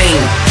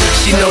insane.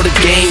 She know the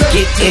game,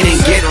 get in and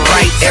get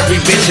right.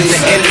 Every bitch in the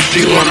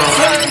industry wanna.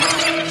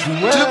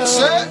 Dip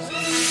set,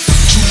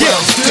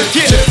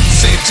 dip,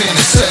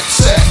 Santana set.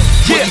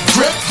 When you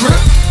grip,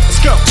 let's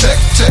go. Tech,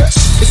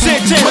 it's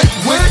it,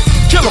 wait,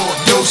 kill on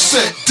your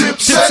set, dip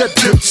set,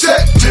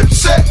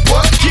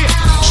 what?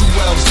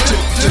 Jewels, dip,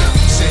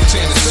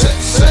 Santana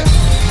set.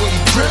 When you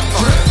grip,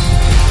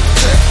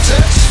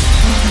 tech,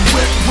 when you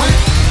wait,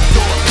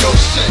 throw on your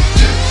set,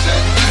 dip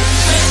set.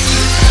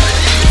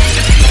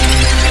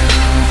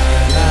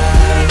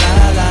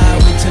 La,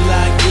 wait till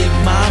I get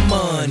my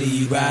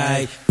money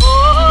right.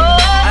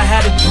 I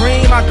had a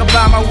dream I could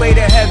buy my way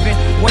to heaven.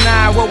 When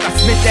I awoke, I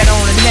spent that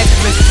on a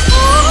necklace.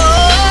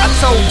 I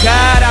told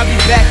God I'll be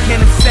back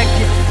in a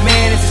second.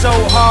 Man, it's so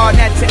hard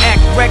not to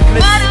act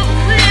reckless.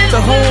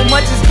 To whom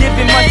much is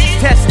given, much is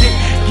tested.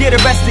 Get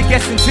arrested,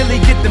 guess until he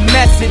get the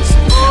message.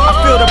 I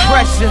feel the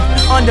pressure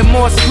under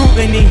more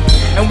scrutiny.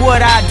 And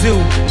what I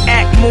do,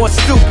 act more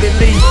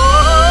stupidly.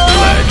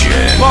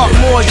 Legend. Bought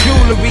more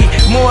jewelry,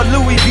 more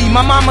Louis V.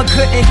 My mama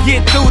couldn't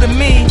get through to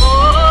me.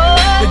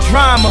 The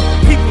drama,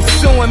 people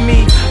suing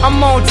me.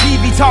 I'm on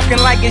TV talking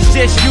like it's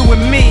just you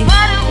and me.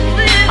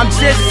 I'm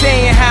just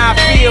saying how I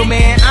feel,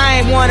 man. I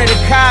ain't one of the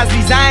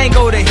Cosby's, I ain't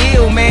go to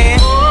Hill, man.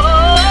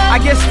 I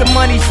guess the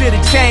money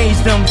should've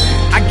changed them.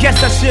 I guess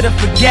I should've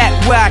forgot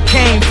where I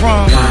came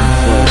from.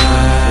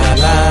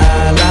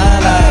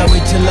 La,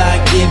 wait till I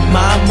get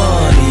my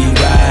money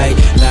right.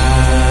 La,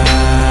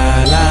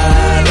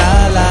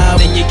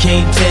 then you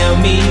can't tell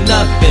me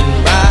nothing,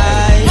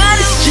 right?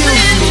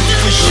 Excuse me,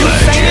 was you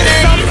saying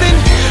something?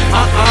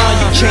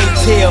 You can't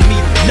tell me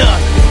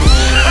nothing.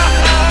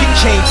 You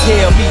can't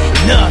tell me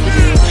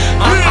nothing.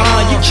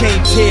 You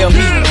can't tell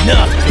me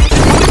nothing.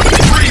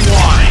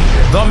 Rewind.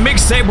 The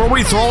mixtape where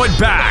we throw it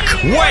back,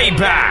 way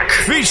back,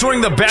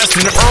 featuring the best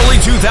in early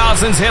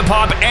 2000s hip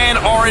hop and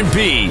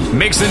R&B,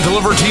 mixed and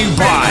delivered to you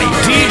by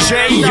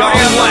DJ Young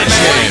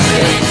Legend.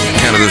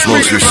 Canada's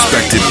most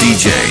respected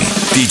DJ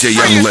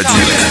Young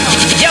Legend.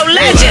 Yo,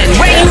 Legend,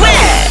 where you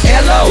at?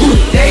 Hello,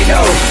 they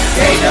know.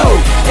 Hello,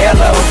 they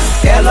know.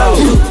 Hello,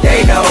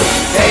 they know.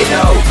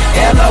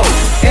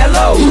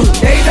 Hello,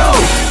 they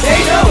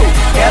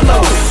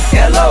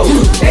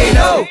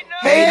know.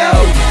 Hey, no,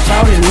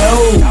 shout it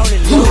low.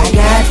 I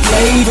got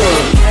flavor.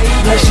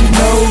 Plus you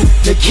know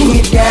the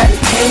kid got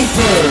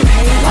paper.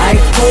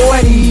 Like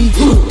 40,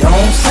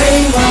 don't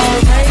save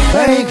her.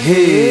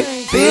 Bankhead,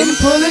 been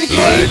pulling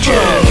paper.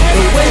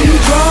 The way you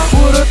drop,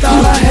 would've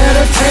thought I had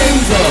a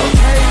taser.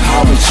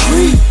 Call me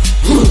street,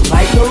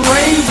 like a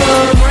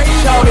razor.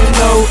 Shout it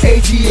low,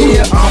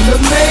 ATL, I'm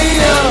the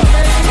mayor.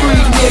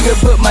 Street nigga,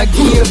 but my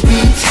gear be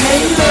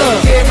Taylor.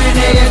 Every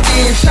day and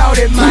then shout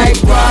it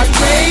Mike Rock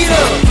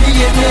later.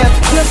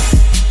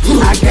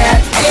 I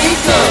got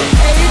acre.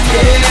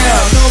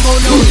 Yeah, no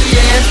more nosy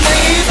ass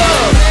nigga.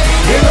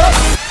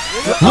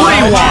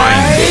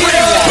 Rewind.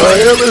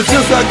 Ever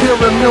since I can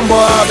remember,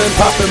 I've been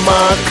popping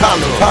my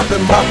collar,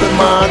 popping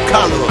my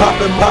collar,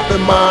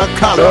 popping my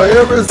collar.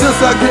 Ever since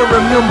I can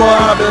remember,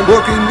 I've been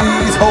working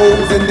these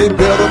hoes, and they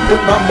better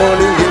put my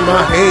money in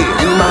my hand.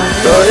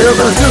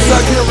 Ever since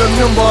I can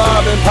remember,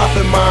 I've been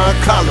popping my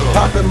collar,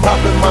 popping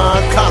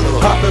my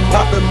collar,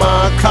 popping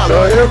my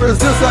collar. Ever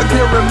since I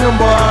can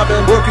remember, I've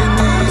been working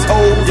these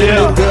hoes, and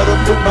they better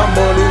put my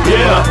money in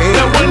my hand.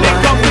 Now when it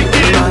comes to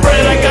getting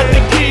bread, I got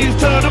the keys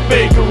to the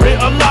bakery.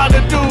 A lot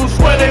of dudes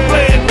swear they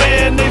playing,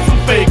 man, they some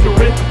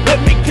fakery. Let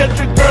me catch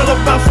a girl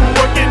about some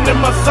working in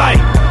my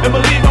sight, and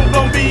believe I'm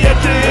gonna be at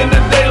you in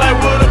the daylight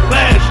with a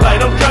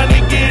flashlight. I'm trying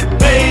to get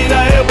paid,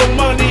 however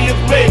money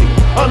is made.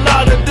 A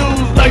lot of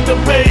dudes like to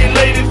pay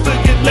ladies to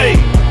get laid,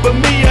 but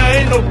me,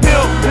 I ain't no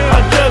pimp, I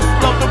just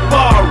love to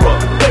borrow.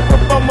 They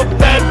from a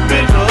fat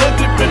bitch, a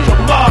ugly bitch, a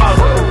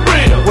model.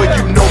 Real. Well,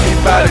 you know me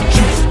by the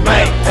juice,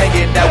 man.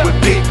 Hanging out with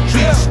big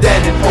trees,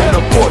 standing on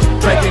the porch,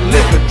 drinking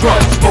liquor,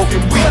 drunk,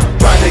 smoking weed,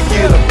 trying to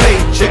get a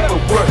paycheck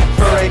for work.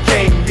 Her ain't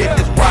came yet,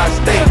 that's why I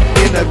stay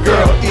in a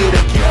girl ear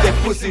to keep that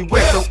pussy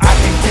wet so I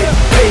can get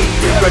paid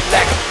and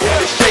relax in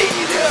the shade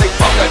and say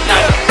fuck a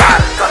night.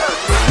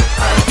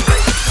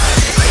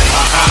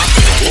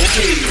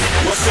 Okay,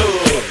 what's up?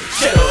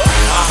 Shut up.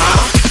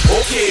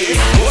 Okay,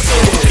 what's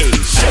up?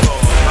 Shut up.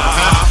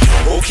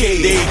 Okay,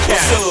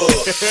 what's up?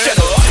 Shut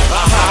up.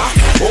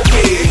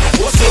 Okay,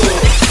 what's up?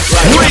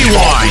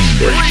 Rewind.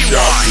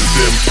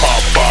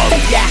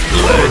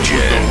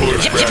 Legend.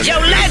 Yo,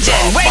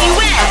 legend, where you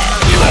at?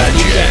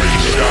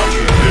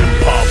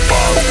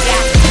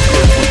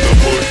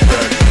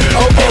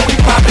 Okay, we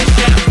poppin'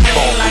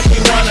 champagne like we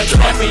won a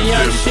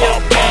championship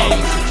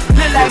game.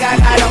 Look like I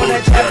got on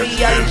a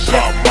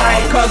championship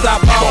game. Cause I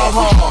ball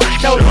hard,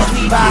 notice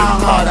me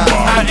ball harder.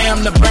 I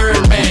am the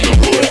Birdman,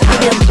 I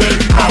am Big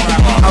Power.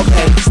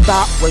 Okay,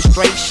 start with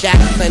straight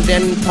shots and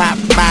then pop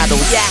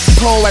bottles.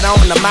 Pour it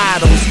on the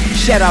models.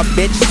 Shut up,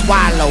 bitch,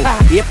 swallow.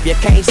 If you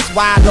can't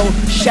swallow,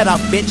 shut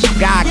up, bitch,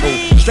 goggle.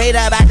 Straight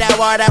up out that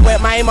water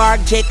with my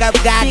Marc Jacob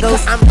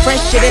goggles. I'm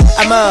fresher than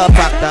a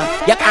motherfucker.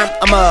 Yep, I'm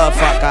a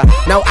motherfucker.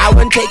 No, I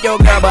wouldn't take your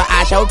girl, but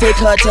I shall take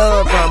her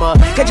tongue from her.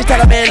 Could you tell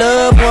her man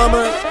love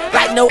woman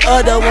like no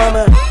other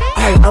woman?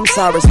 Oh, I'm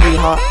sorry,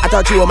 sweetheart. I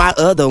thought you were my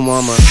other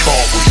woman.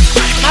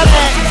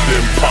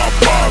 Then pop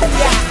bottles.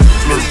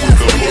 Flirt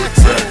with the hood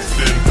rats,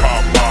 then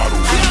pop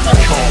models. Then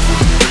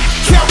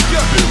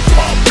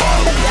pop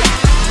bottles.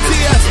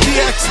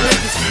 TSDX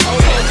niggas.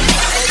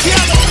 Yeah,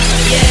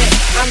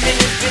 I'm in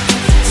this bitch.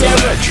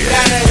 Terror.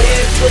 Got a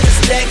head full of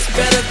stacks,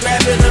 better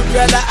grab an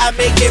umbrella. I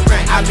make it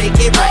right, I make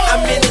it right.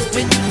 I'm in this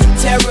bitch.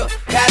 Terror.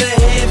 Got a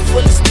head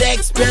full of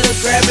stacks, better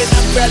grab an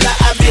umbrella.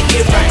 I make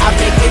it right, I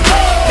make it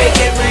right. Make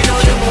it rain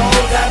on them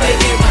hoes, I make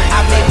it right,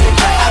 I make it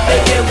right. I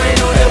make it rain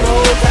on them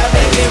hoes, I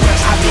make it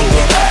right. I make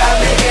it right, I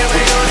make it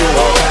rain on them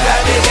hoes, I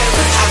make it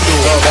right. I do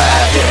it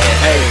right.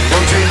 Hey,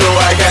 don't you know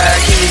I got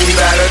keys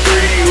out of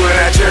 3 when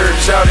I church,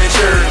 shout at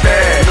church,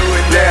 man. Do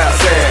it down,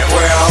 sad,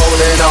 where I'm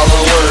holding all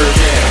the words,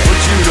 yeah.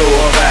 What you know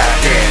about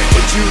that?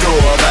 What you know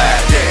about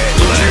that?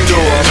 What you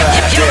know about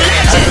that?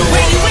 I know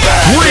all about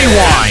that.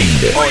 Rewind.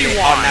 On it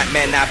all night,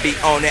 man, I be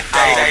on it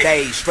all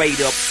day.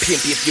 Straight up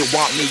pimp, if you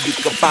want me, you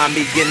can find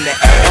me in the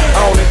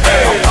I'm on it,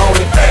 I'm on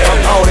it,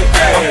 I'm on it,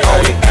 I'm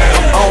on it,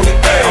 I'm on it,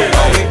 I'm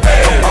on it,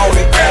 I'm on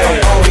it,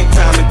 I'm on it.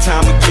 Time and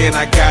time again,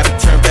 I gotta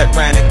turn back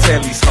round and tell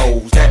these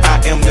hoes that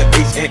I am the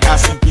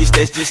H-N-I-C bitch,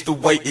 that's just the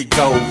way it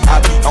goes. I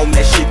be on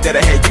that shit that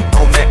I had you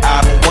on that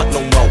I don't want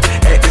no more.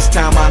 At this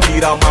time, I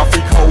need all my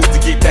freak hoes to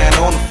get down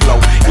on the floor.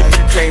 If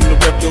you came to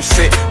rep your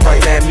set, right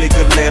now,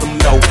 nigga, let them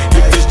know.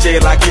 If this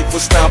jail I get for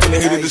stomping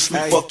and hitting the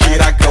sleep, fuck it,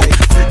 I go.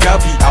 Freak, I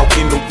be out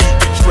in the week,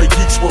 straight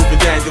geek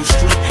swerving down your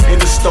street. In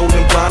the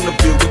stolen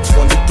Bonneville with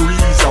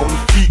 23s on the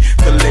feet.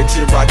 The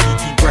legend Rocky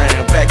E.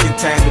 Brown, back in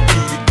time to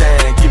beat it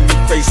down. Give me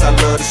face, I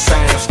love the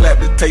sound. Slap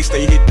the taste,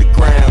 they hit the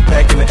ground.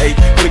 Back in the 8,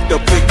 click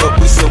up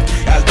with some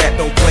guys that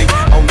don't play.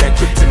 On that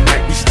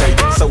kryptonite we stay,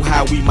 so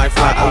how we might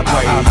fly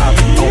away. I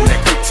be on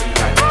that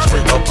kryptonite,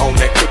 straight up on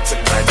that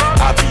kryptonite.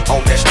 I be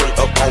on that straight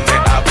up on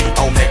that. I be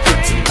on that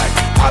kryptonite.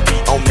 I be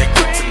on that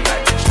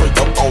kryptonite, straight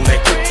up on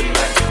that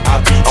kryptonite. I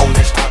be on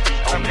that.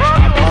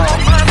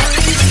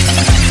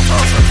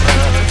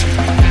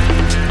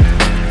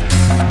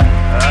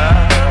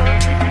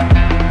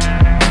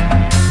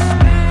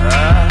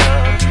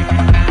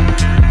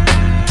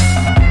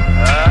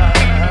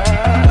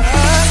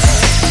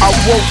 I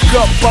woke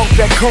up out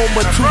that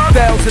coma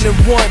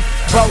 2001.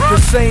 About the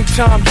same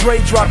time Dre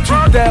dropped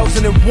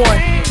 2001.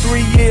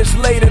 3 years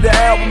later the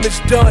album is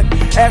done.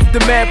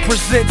 Aftermath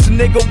presents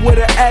Nigga with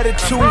an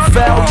Attitude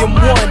Volume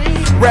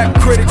 1. Rap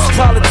critics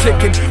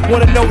politicking,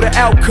 wanna know the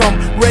outcome.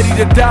 Ready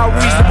to die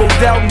reasonable,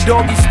 doubting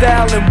doggy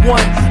style and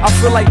one. I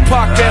feel like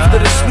Pac after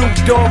the Snoop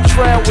Dogg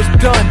trial was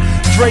done.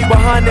 Dre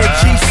behind that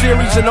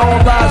G-Series and all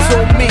eyes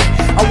on me.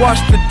 I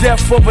watched the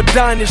death of a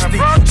dynasty,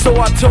 so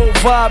I told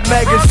Vibe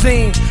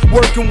magazine.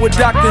 Working with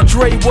Dr.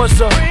 Dre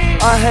was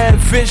I had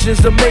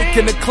visions of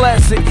making a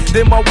classic.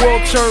 Then my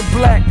world turned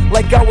black,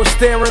 like I was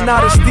staring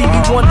out of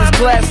Stevie Wonder's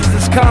glasses.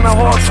 It's kinda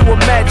hard to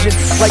imagine,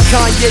 like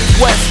Kanye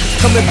West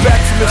coming back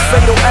from his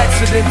fatal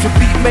accident to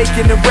beat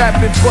making and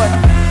rapping, but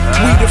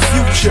we the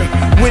future.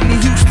 Whitney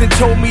Houston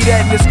told me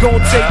that, and it's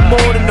gonna take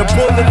more than a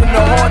bullet in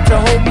the heart to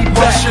hold me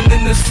back. Rushing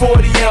in this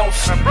 40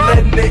 ounce,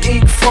 letting the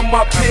ink from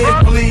my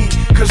pen bleed.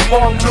 Cause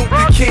Martin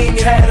Luther King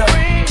had her,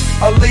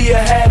 Aaliyah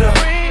had her,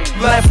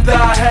 Left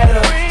Eye had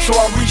her. So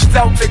I reached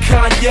out to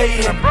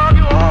Kanye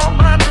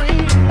and